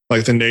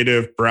 like the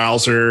native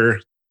browser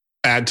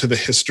add to the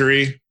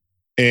history.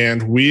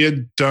 And we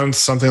had done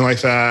something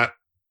like that.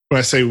 When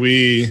I say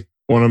we,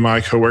 one of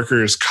my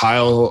coworkers,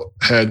 Kyle,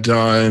 had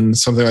done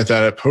something like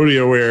that at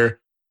Podio, where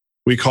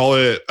we call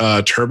it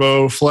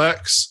Turbo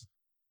Flex.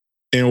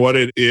 And what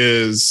it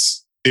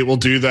is, it will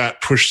do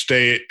that push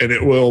state and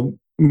it will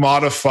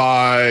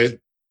modify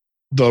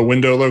the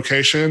window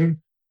location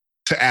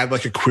to add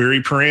like a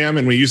query param,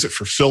 and we use it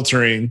for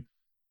filtering.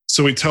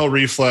 So we tell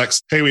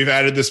Reflex, hey, we've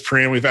added this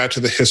param, we've added to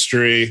the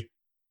history,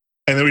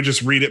 and then we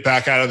just read it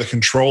back out of the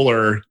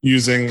controller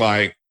using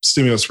like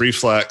Stimulus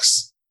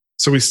Reflex.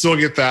 So we still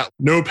get that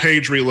no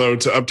page reload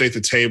to update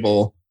the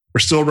table. We're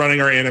still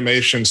running our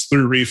animations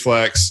through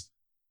Reflex.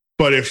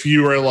 But if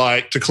you were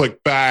like to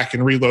click back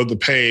and reload the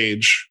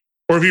page,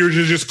 or if you were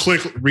to just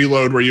click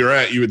reload where you're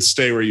at, you would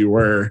stay where you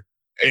were.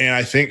 And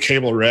I think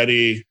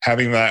CableReady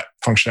having that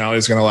functionality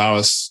is going to allow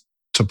us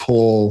to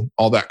pull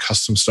all that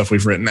custom stuff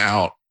we've written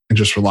out and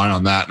just rely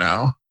on that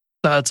now.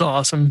 That's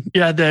awesome.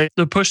 Yeah,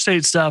 the push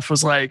state stuff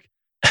was like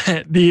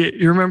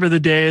you remember the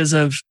days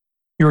of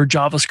your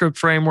JavaScript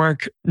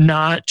framework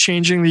not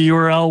changing the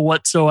URL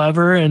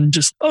whatsoever and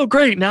just, oh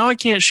great, now I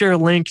can't share a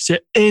link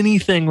to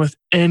anything with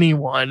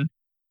anyone.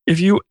 If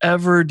you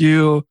ever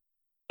do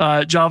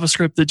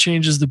JavaScript that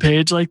changes the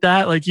page like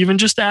that. Like even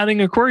just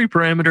adding a query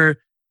parameter,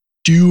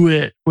 do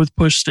it with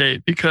push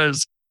state,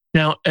 because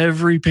now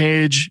every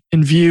page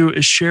in Vue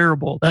is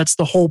shareable. That's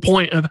the whole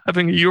point of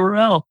having a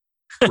URL.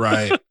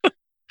 Right.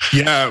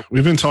 Yeah,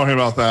 we've been talking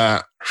about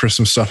that for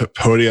some stuff at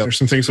Podia. There's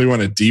some things we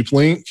want to deep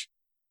link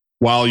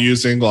while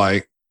using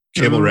like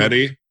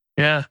CableReady.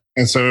 Yeah.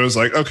 And so it was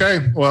like, okay,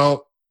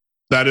 well,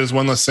 that is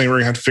one less thing we're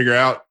going to have to figure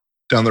out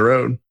down the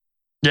road.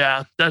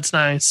 Yeah, that's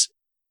nice.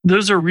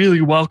 Those are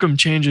really welcome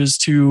changes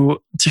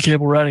to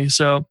CableReady.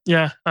 So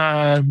yeah,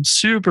 I'm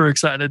super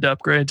excited to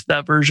upgrade to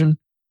that version.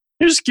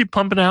 They just keep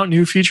pumping out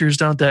new features,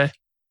 don't they?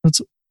 That's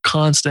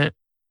constant.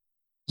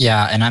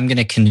 Yeah, and I'm going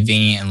to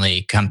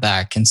conveniently come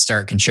back and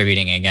start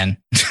contributing again.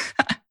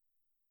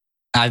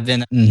 I've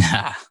been,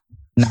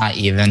 not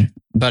even.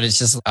 But it's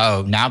just,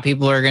 now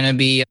people are going to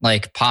be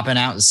like popping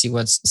out and see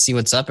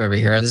what's up over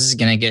here. This is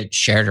going to get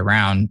shared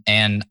around.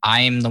 And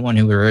I am the one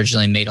who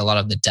originally made a lot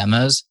of the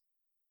demos.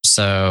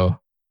 So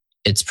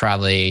it's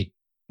probably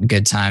a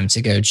good time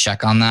to go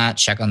check on that,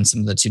 check on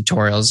some of the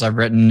tutorials I've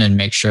written and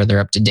make sure they're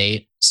up to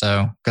date.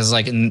 So, because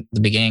like in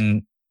the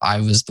beginning, I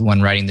was the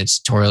one writing the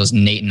tutorials.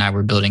 Nate and I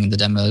were building the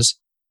demos.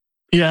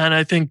 Yeah, and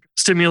I think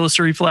Stimulus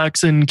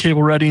Reflex and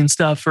CableReady and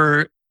stuff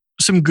are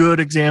some good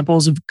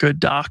examples of good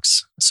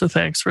docs. So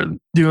thanks for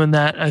doing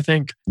that. I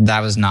think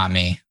that was not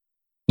me.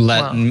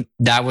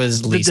 That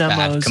was least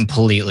bad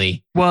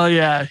completely. Well,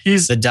 yeah,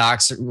 the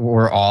docs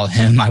were all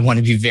him. I want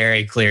to be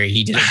very clear.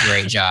 He did a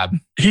great job.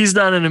 He's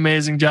done an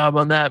amazing job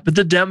on that. But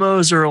the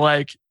demos are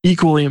like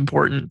equally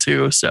important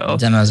too. So the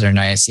demos are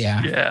nice.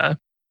 Yeah. Yeah.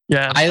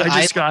 Yeah.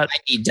 I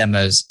need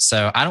demos.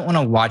 So I don't want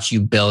to watch you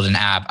build an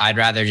app. I'd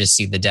rather just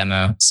see the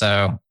demo.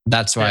 So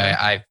that's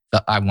why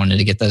I wanted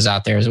to get those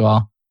out there as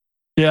well.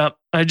 Yeah.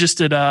 I just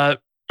did I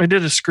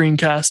did a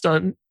screencast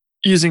on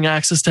using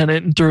Access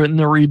Tenant and threw it in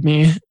the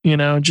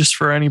README, just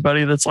for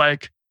anybody that's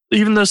like,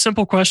 even those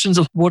simple questions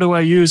of what do I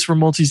use for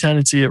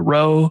multi-tenancy at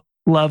row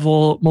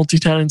level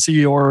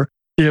multi-tenancy or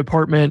the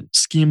apartment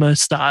schema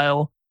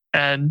style,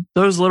 and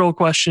those little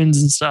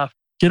questions and stuff.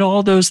 Get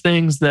all those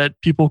things that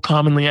people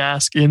commonly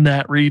ask in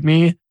that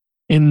README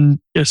in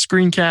a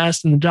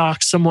screencast in the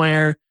docs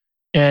somewhere,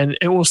 and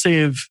it will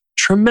save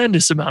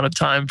tremendous amount of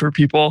time for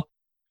people.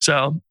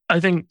 So I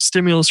think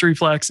Stimulus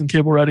Reflex and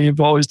CableReady have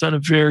always done a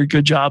very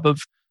good job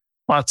of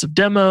lots of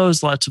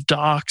demos, lots of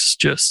docs,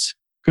 just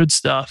good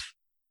stuff.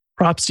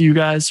 Props to you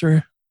guys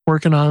for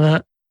working on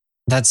that.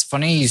 That's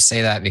funny you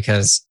say that,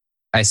 because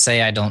I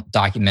say I don't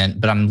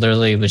document, but I'm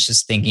literally was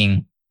just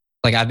thinking,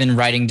 like I've been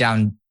writing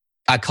down,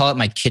 I call it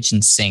my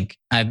kitchen sink.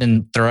 I've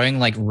been throwing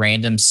like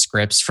random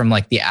scripts from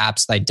like the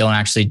apps that I don't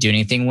actually do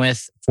anything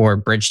with for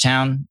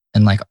Bridgetown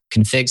and like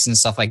configs and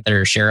stuff like that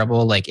are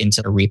shareable, like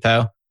into a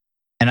repo.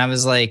 And I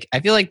was like,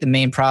 I feel like the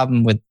main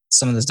problem with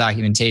some of this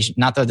documentation,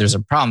 not that there's a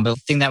problem, but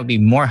the thing that would be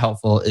more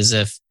helpful is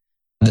if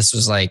this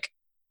was like,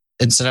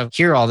 instead of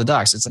here are all the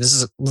docs,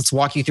 let's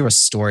walk you through a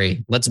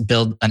story. Let's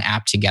build an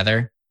app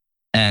together.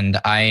 And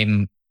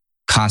I'm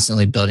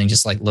constantly building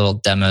just like little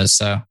demos.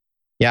 So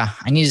yeah,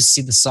 I need to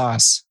see the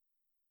sauce.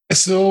 I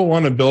still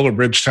want to build a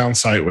Bridgetown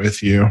site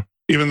with you.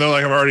 Even though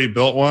like I've already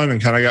built one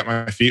and kind of got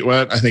my feet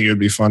wet, I think it would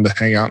be fun to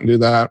hang out and do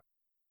that.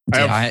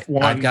 Dude,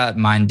 I've got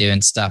mine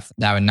doing stuff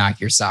that would knock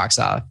your socks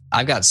off.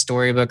 I've got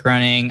Storybook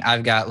running.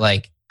 I've got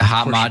like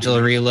hot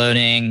module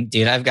reloading.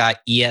 Dude, I've got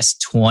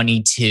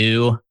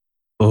ES22.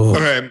 Ooh.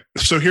 Okay,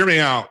 so hear me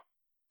out.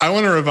 I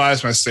want to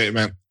revise my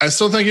statement. I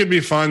still think it'd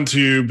be fun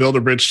to build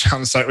a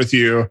Bridgetown site with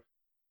you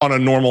on a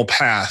normal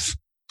path,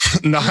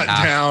 not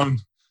down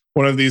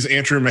one of these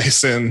Andrew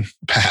Mason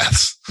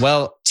paths.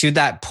 Well, to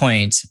that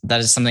point, that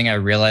is something I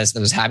realized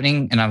that was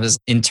happening. And I was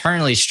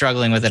internally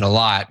struggling with it a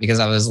lot, because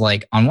I was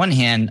like, on one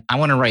hand, I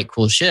want to write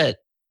cool shit.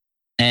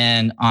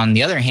 And on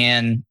the other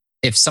hand,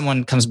 if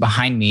someone comes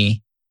behind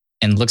me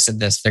and looks at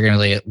this, they're going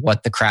to be like,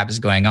 what the crap is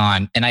going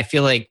on? And I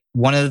feel like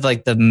one of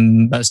like the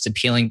most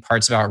appealing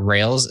parts about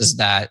Rails is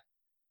that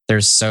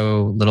there's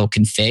so little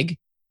config.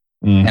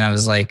 And I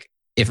was like,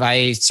 if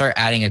I start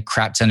adding a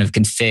crap ton of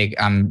config,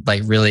 I'm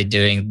like really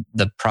doing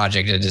the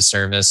project a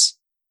disservice.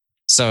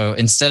 So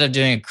instead of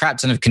doing a crap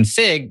ton of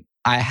config,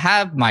 I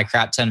have my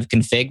crap ton of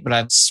config, but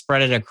I've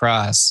spread it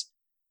across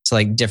to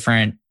like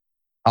different,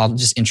 I'll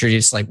just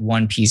introduce like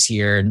one piece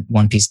here and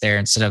one piece there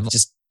instead of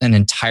just an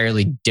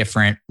entirely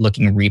different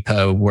looking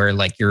repo where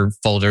like your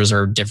folders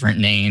are different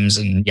names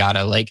and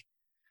yada, like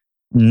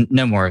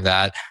no more of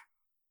that.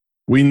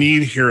 We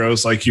need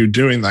heroes like you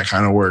doing that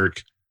kind of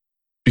work,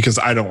 because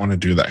I don't want to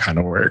do that kind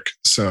of work.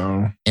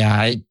 So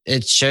yeah,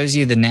 it shows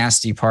you the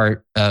nasty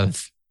part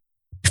of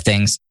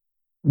things.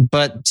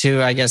 But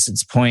to, I guess,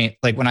 its point,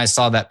 like when I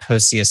saw that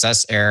post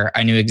CSS error,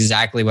 I knew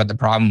exactly what the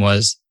problem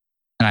was.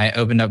 And I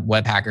opened up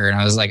Webpacker and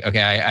I was like,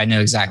 okay, I know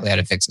exactly how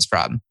to fix this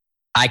problem.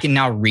 I can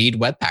now read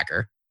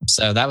Webpacker.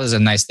 So that was a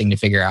nice thing to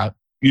figure out.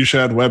 You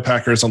should add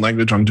Webpacker as a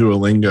language on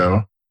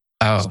Duolingo.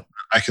 Oh, so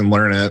I can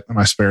learn it in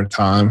my spare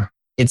time.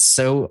 It's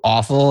so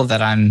awful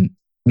that I'm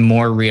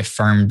more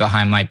reaffirmed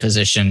behind my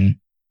position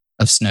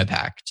of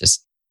Snowpack.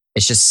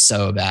 It's just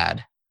so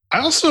bad. I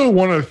also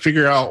want to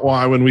figure out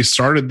why when we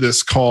started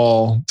this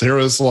call, there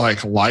was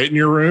like light in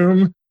your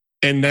room.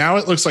 And now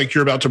it looks like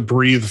you're about to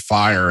breathe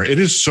fire. It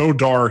is so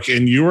dark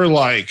and you are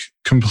like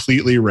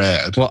completely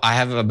red. Well, I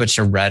have a bunch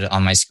of red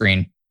on my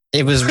screen.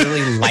 It was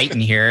really light in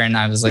here and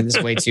I was like, this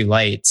is way too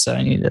light. So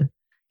I need to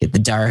get the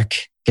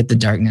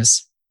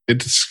darkness.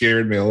 It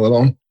scared me a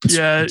little.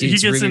 Yeah, he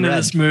gets into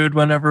this mood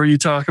whenever you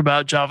talk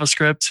about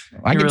JavaScript.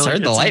 I can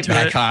turn the light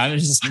back on.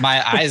 It's just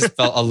my eyes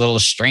felt a little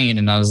strained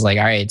and I was like,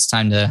 all right, it's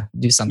time to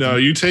do something. No,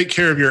 you take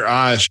care of your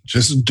eyes.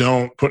 Just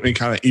don't put any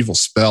kind of evil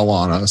spell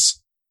on us.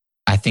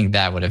 I think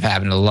that would have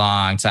happened a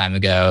long time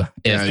ago,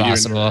 if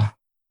possible.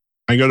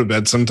 I go to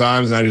bed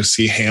sometimes and I just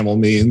see Haml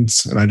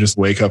memes and I just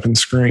wake up and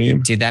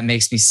scream. Dude, that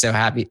makes me so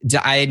happy.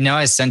 I know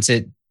I sent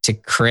it to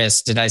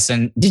Chris. Did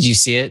you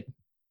see it?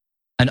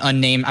 An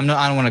unnamed, I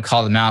don't want to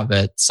call them out,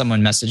 but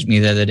someone messaged me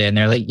the other day and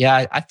they're like,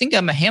 yeah, I think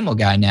I'm a Haml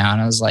guy now.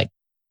 And I was like,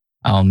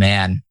 oh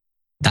man,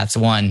 that's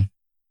one.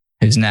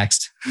 Who's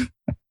next?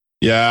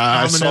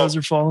 Yeah. Dominoes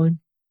are falling.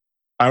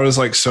 I was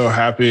like so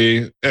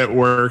happy at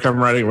work. I'm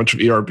writing a bunch of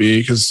ERB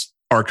because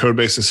our code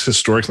base is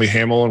historically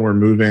Haml and we're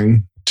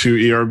moving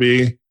to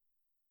ERB.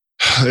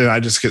 And I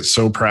just get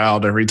so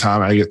proud every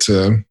time I get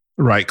to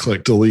right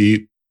click,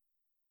 delete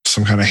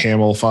some kind of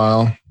Haml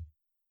file.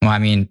 Well, I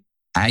mean,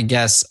 I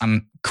guess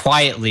I'm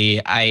quietly,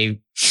 at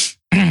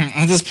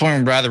this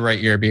point, I'd rather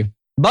write ERB,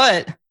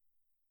 but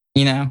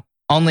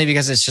only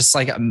because it's just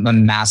like a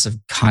massive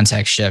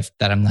context shift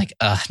that I'm like,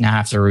 now I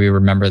have to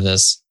remember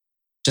this.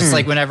 Just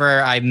like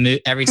whenever I move,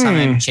 every time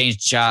I change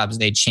jobs,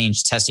 they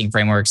change testing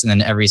frameworks. And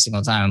then every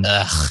single time,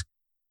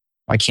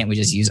 why can't we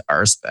just use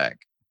RSpec?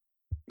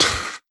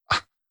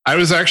 I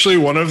was actually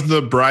one of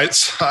the bright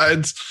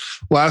sides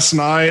last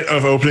night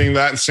of opening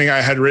that and seeing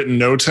I had written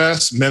no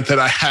test meant that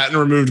I hadn't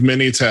removed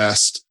mini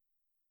test.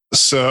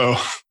 So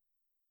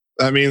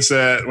that means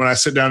that when I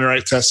sit down to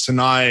write tests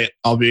tonight,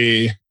 I'll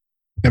be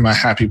in my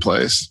happy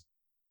place.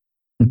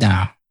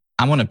 No,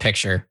 I want to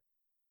picture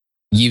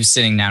you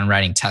sitting down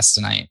writing tests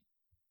tonight.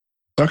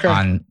 Okay.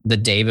 On the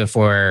day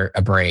before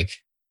a break.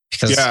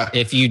 Because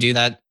if you do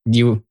that,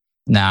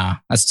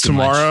 that's too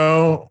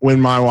Tomorrow, much.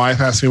 When my wife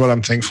asks me what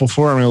I'm thankful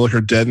for, I'm going to look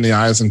her dead in the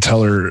eyes and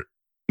tell her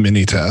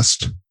mini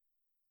test.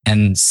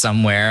 And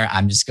somewhere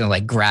I'm just going to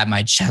like grab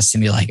my chest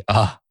and be like,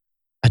 oh,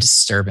 a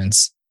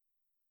disturbance.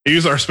 I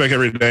use RSpec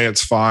every day.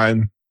 It's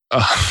fine.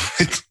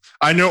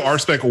 I know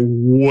RSpec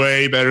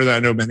way better than I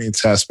know mini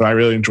tests, but I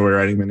really enjoy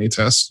writing mini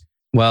tests.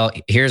 Well,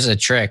 here's a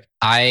trick.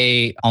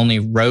 I only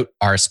wrote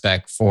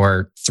RSpec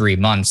for 3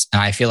 months,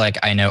 and I feel like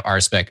I know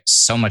RSpec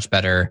so much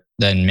better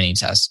than mini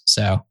tests.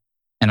 So,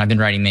 and I've been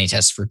writing mini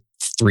tests for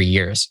 3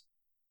 years.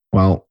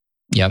 Well,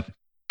 yep.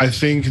 I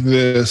think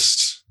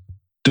this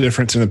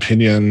difference in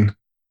opinion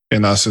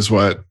in us is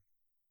what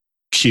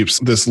keeps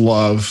this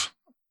love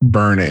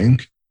burning.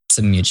 It's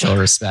a mutual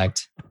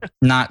respect.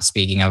 Not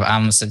speaking of,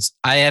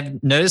 I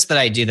have noticed that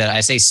I do that.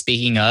 I say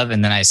speaking of,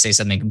 and then I say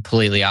something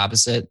completely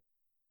opposite.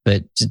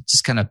 But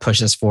just kind of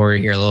push us forward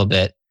here a little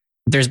bit.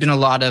 There's been a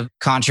lot of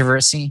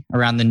controversy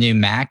around the new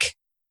Mac.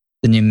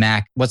 The new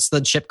Mac, what's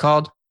the chip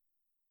called?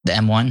 The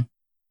M1?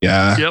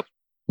 Yeah. Yep.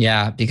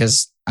 Yeah,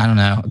 because I don't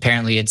know.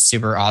 Apparently it's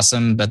super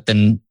awesome, but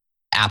then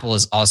Apple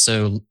is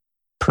also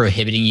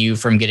prohibiting you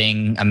from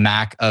getting a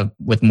Mac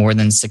with more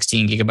than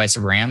 16 gigabytes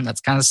of RAM. That's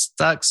kind of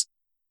sucks.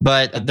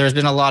 But there's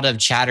been a lot of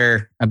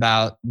chatter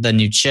about the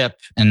new chip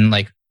and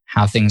like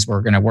how things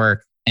were going to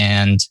work.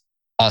 And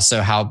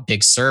also how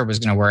Big Sur was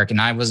going to work. And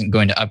I wasn't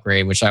going to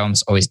upgrade, which I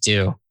almost always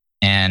do.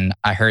 And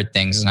I heard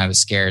things and I was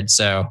scared.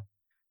 So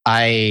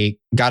I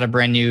got a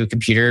brand new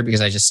computer because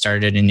I just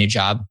started a new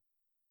job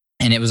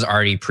and it was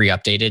already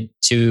pre-updated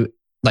to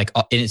like,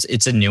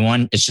 it's a new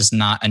one. It's just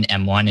not an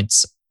M1.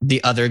 It's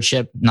the other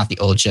chip, not the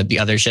old chip, the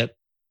other chip.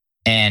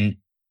 And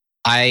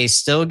I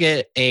still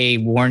get a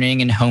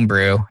warning in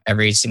Homebrew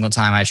every single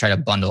time I try to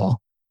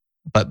bundle,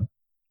 but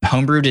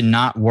Homebrew did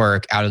not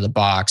work out of the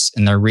box.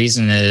 And the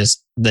reason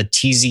is the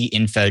TZ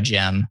info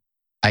gem,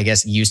 I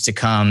guess, used to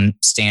come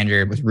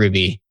standard with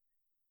Ruby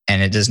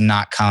and it does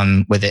not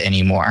come with it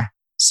anymore.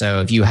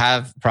 So if you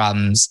have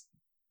problems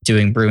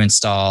doing brew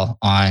install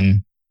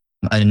on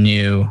a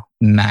new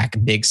Mac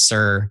Big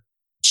Sur,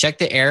 check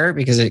the error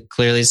because it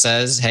clearly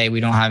says, hey, we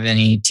don't have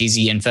any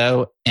TZ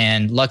info.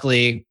 And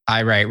luckily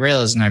I write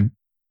Rails and I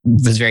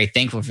was very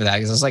thankful for that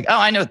because I was like, oh,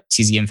 I know what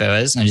TZ info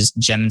is. And I just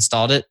gem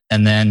installed it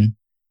and then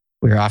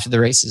we were off to the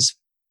races.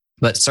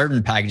 But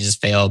certain packages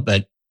fail,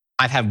 but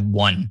I've had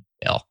one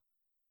fail,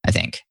 I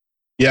think.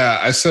 Yeah,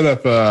 I set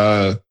up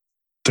a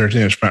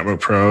 13-inch MacBook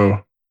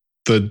Pro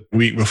the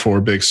week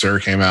before Big Sur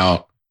came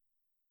out,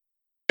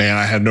 and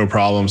I had no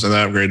problems. And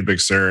then I upgraded to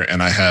Big Sur,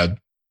 and I had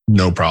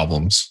no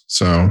problems.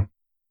 So,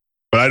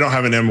 but I don't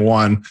have an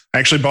M1. I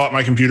actually bought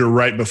my computer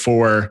right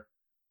before.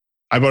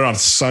 I bought it on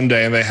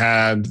Sunday, and they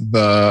had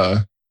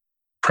the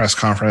press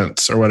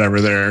conference or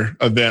whatever, their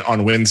event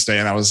on Wednesday,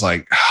 and I was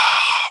like,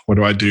 what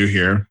do I do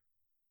here?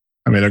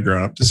 I made a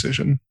grown-up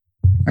decision.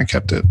 I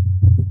kept it.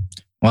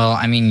 Well,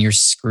 I mean, you're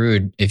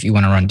screwed if you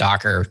want to run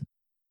Docker.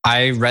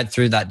 I read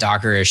through that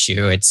Docker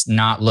issue. It's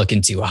not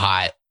looking too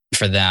hot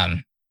for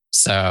them.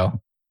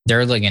 So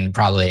they're looking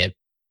probably at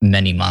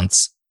many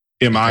months.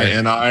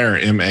 M-I-N-I or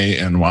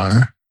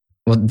M-A-N-Y?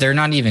 Well, they're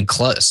not even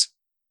close.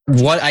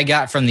 What I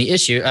got from the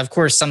issue, of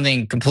course,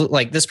 something complete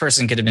like this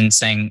person could have been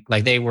saying,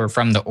 like they were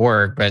from the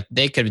org, but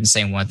they could have been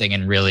saying one thing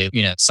and really,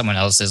 someone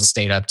else has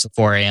stayed up to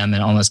 4 a.m.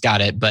 and almost got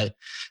it. But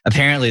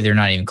apparently they're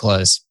not even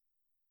close.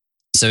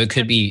 So it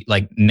could be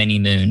like many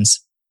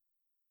moons.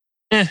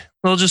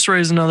 They'll just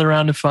raise another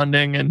round of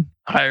funding and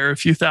hire a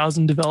few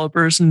thousand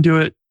developers and do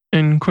it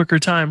in quicker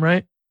time,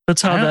 right?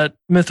 That's how that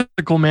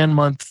Mythical Man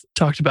Month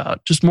talked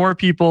about. Just more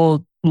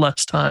people,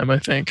 less time, I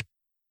think.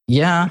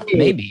 Yeah,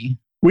 maybe.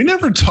 We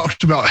never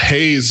talked about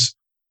Hay's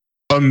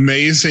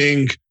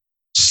amazing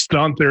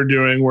stunt they're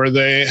doing where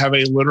they have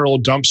a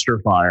literal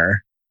dumpster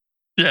fire.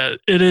 Yeah,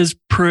 it is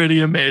pretty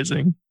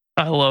amazing.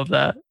 I love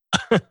that.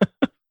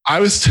 I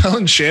was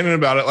telling Shannon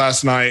about it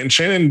last night, and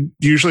Shannon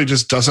usually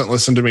just doesn't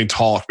listen to me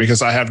talk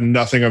because I have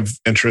nothing of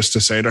interest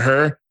to say to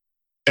her.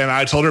 And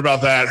I told her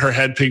about that. Her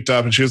head peeked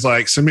up and she was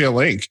like, send me a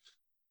link.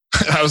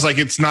 I was like,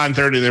 it's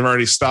 9:30. They've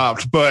already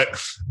stopped, but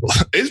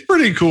it's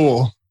pretty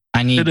cool.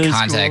 I need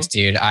context,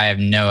 dude. I have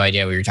no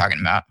idea what you're talking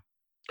about.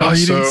 Oh,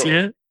 you didn't see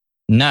it?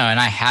 No, and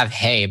I have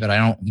Hey, but I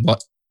don't.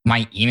 What?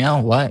 My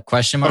email? What?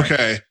 Question mark?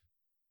 Okay.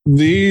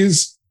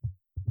 These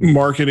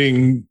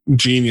marketing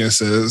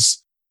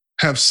geniuses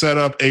have set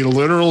up a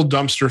literal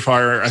dumpster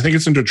fire. I think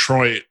it's in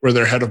Detroit where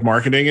their head of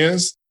marketing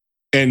is.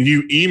 And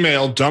you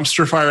email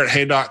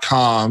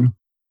dumpsterfire@hey.com.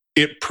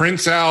 It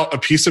prints out a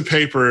piece of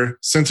paper,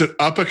 sends it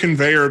up a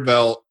conveyor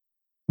belt,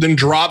 then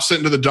drops it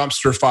into the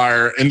dumpster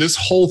fire. And this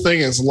whole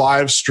thing is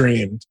live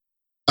streamed.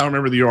 I don't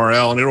remember the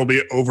URL, and it'll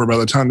be over by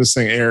the time this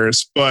thing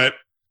airs. But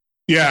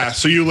yeah,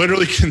 so you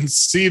literally can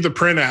see the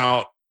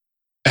printout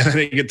and then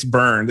it gets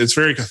burned. It's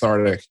very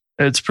cathartic.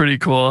 It's pretty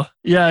cool.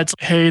 Yeah, it's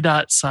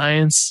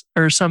hey.science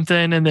or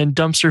something, and then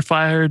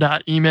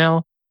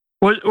dumpsterfire.email.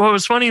 What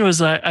was funny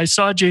was I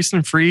saw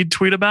Jason Fried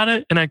tweet about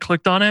it, and I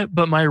clicked on it,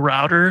 but my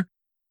router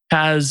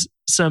has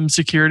some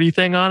security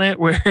thing on it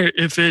where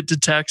if it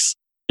detects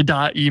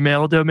a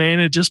 .email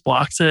domain, it just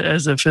blocks it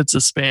as if it's a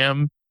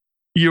spam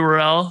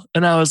URL.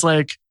 And I was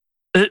like,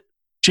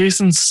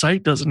 Jason's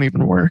site doesn't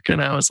even work.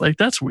 And I was like,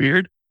 that's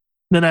weird.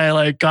 Then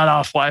I got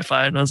off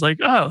Wi-Fi and I was like,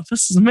 oh,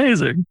 this is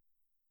amazing.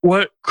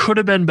 What could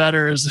have been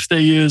better is if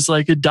they used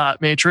a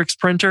dot matrix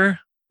printer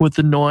with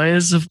the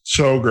noise.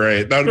 So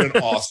great. That would have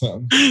been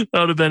awesome. That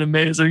would have been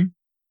amazing.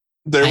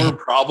 There were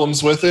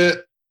problems with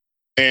it.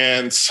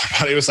 And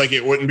somebody was like,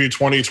 it wouldn't be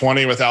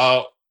 2020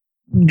 without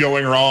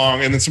going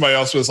wrong. And then somebody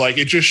else was like,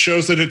 it just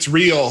shows that it's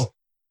real.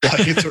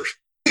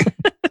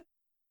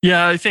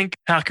 Yeah, I think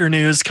Hacker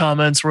News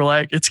comments were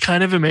like, it's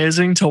kind of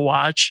amazing to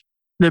watch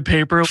the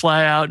paper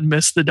fly out and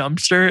miss the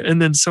dumpster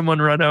and then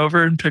someone run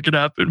over and pick it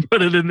up and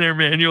put it in there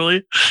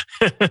manually.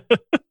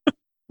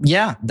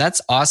 Yeah,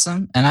 that's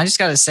awesome. And I just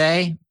got to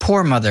say,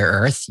 poor Mother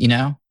Earth,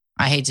 I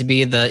hate to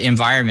be the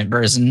environment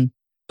person,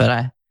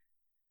 but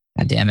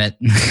God damn it.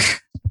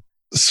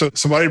 So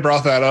somebody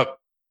brought that up,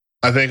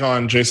 I think,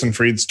 on Jason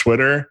Fried's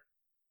Twitter.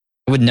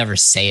 I would never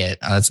say it.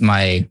 That's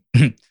my...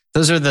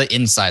 Those are the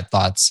inside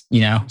thoughts,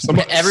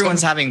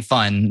 Everyone's having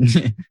fun.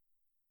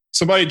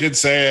 Somebody did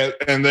say it,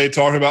 and they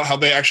talk about how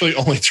they actually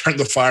only turn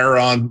the fire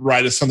on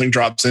right as something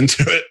drops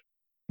into it.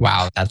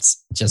 Wow,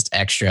 that's just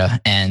extra.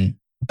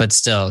 But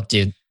still,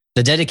 dude,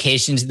 the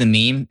dedication to the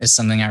meme is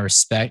something I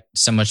respect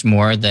so much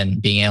more than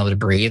being able to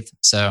breathe.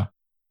 So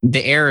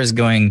the air is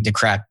going to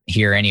crap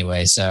here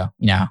anyway. So,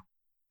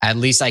 at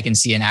least I can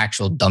see an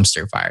actual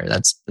dumpster fire.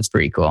 That's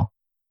pretty cool.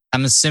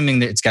 I'm assuming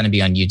that it's going to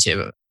be on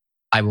YouTube.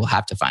 I will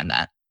have to find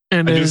that.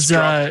 And I just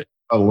dropped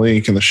a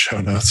link in the show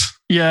notes.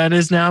 Yeah, it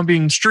is now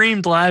being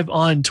streamed live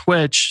on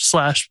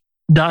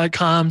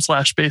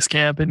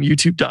Twitch.com/Basecamp and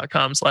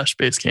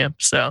YouTube.com/Basecamp.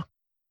 So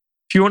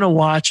if you want to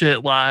watch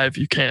it live,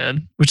 you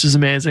can, which is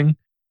amazing.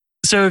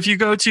 So if you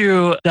go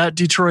to that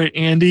Detroit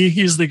Andy,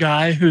 he's the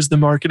guy who's the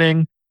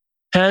marketing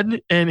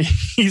head, and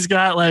he's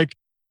got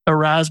a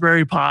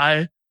Raspberry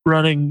Pi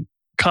running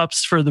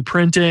cups for the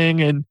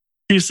printing. And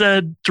he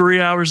said 3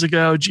 hours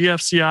ago,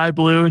 GFCI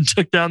blew and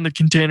took down the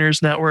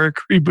containers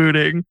network,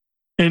 rebooting.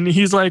 And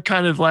he's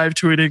kind of live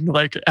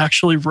tweeting,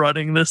 actually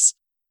running this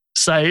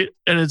site.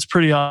 And it's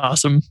pretty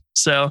awesome.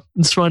 So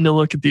it's fun to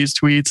look at these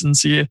tweets and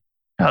see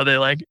how they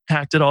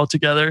hacked it all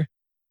together.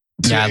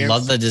 Yeah, I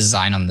love the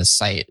design on the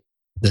site.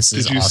 This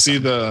is Did you awesome. see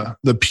the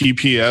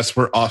PPS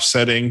we're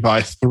offsetting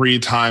by 3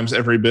 times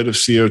every bit of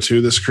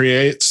CO2 this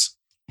creates?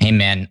 Hey,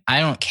 man,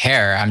 I don't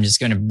care. I'm just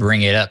going to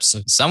bring it up.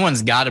 So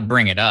someone's got to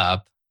bring it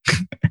up.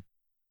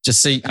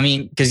 Just so,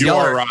 because you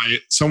are right.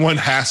 Someone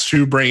has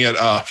to bring it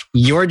up.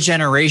 Your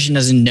generation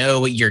doesn't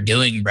know what you're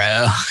doing,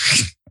 bro.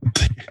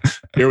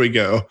 Here we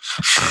go.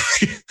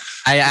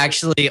 I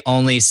actually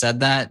only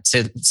said that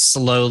to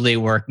slowly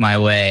work my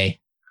way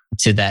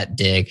to that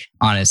dig.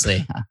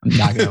 Honestly, I'm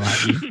not going to lie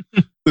to you.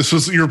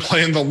 You're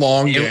playing the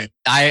long game.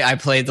 I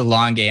played the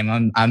long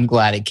game. I'm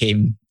glad it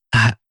came.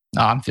 I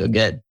feel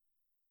good.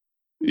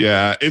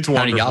 Yeah, it's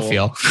wonderful. How do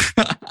y'all feel?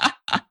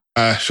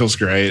 Feels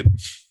great.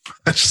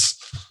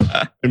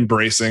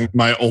 embracing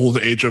my old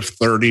age of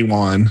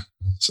 31.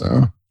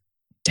 So,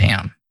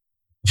 Damn.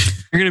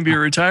 You're going to be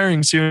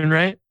retiring soon,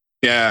 right?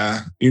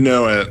 yeah, you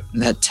know it.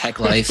 That tech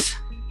life.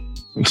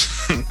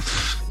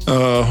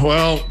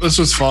 Well, this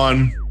was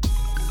fun.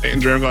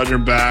 Andrew, I'm glad you're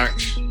back.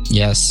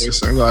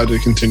 Yes. I'm glad to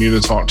continue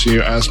to talk to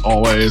you as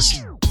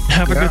always.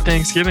 Have a good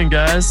Thanksgiving,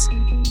 guys.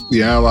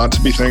 Yeah, a lot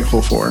to be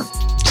thankful for.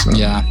 So.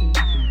 Yeah,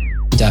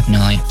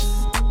 definitely.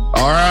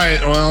 All right.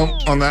 Well,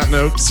 on that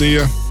note, see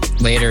ya.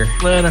 Later.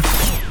 Later.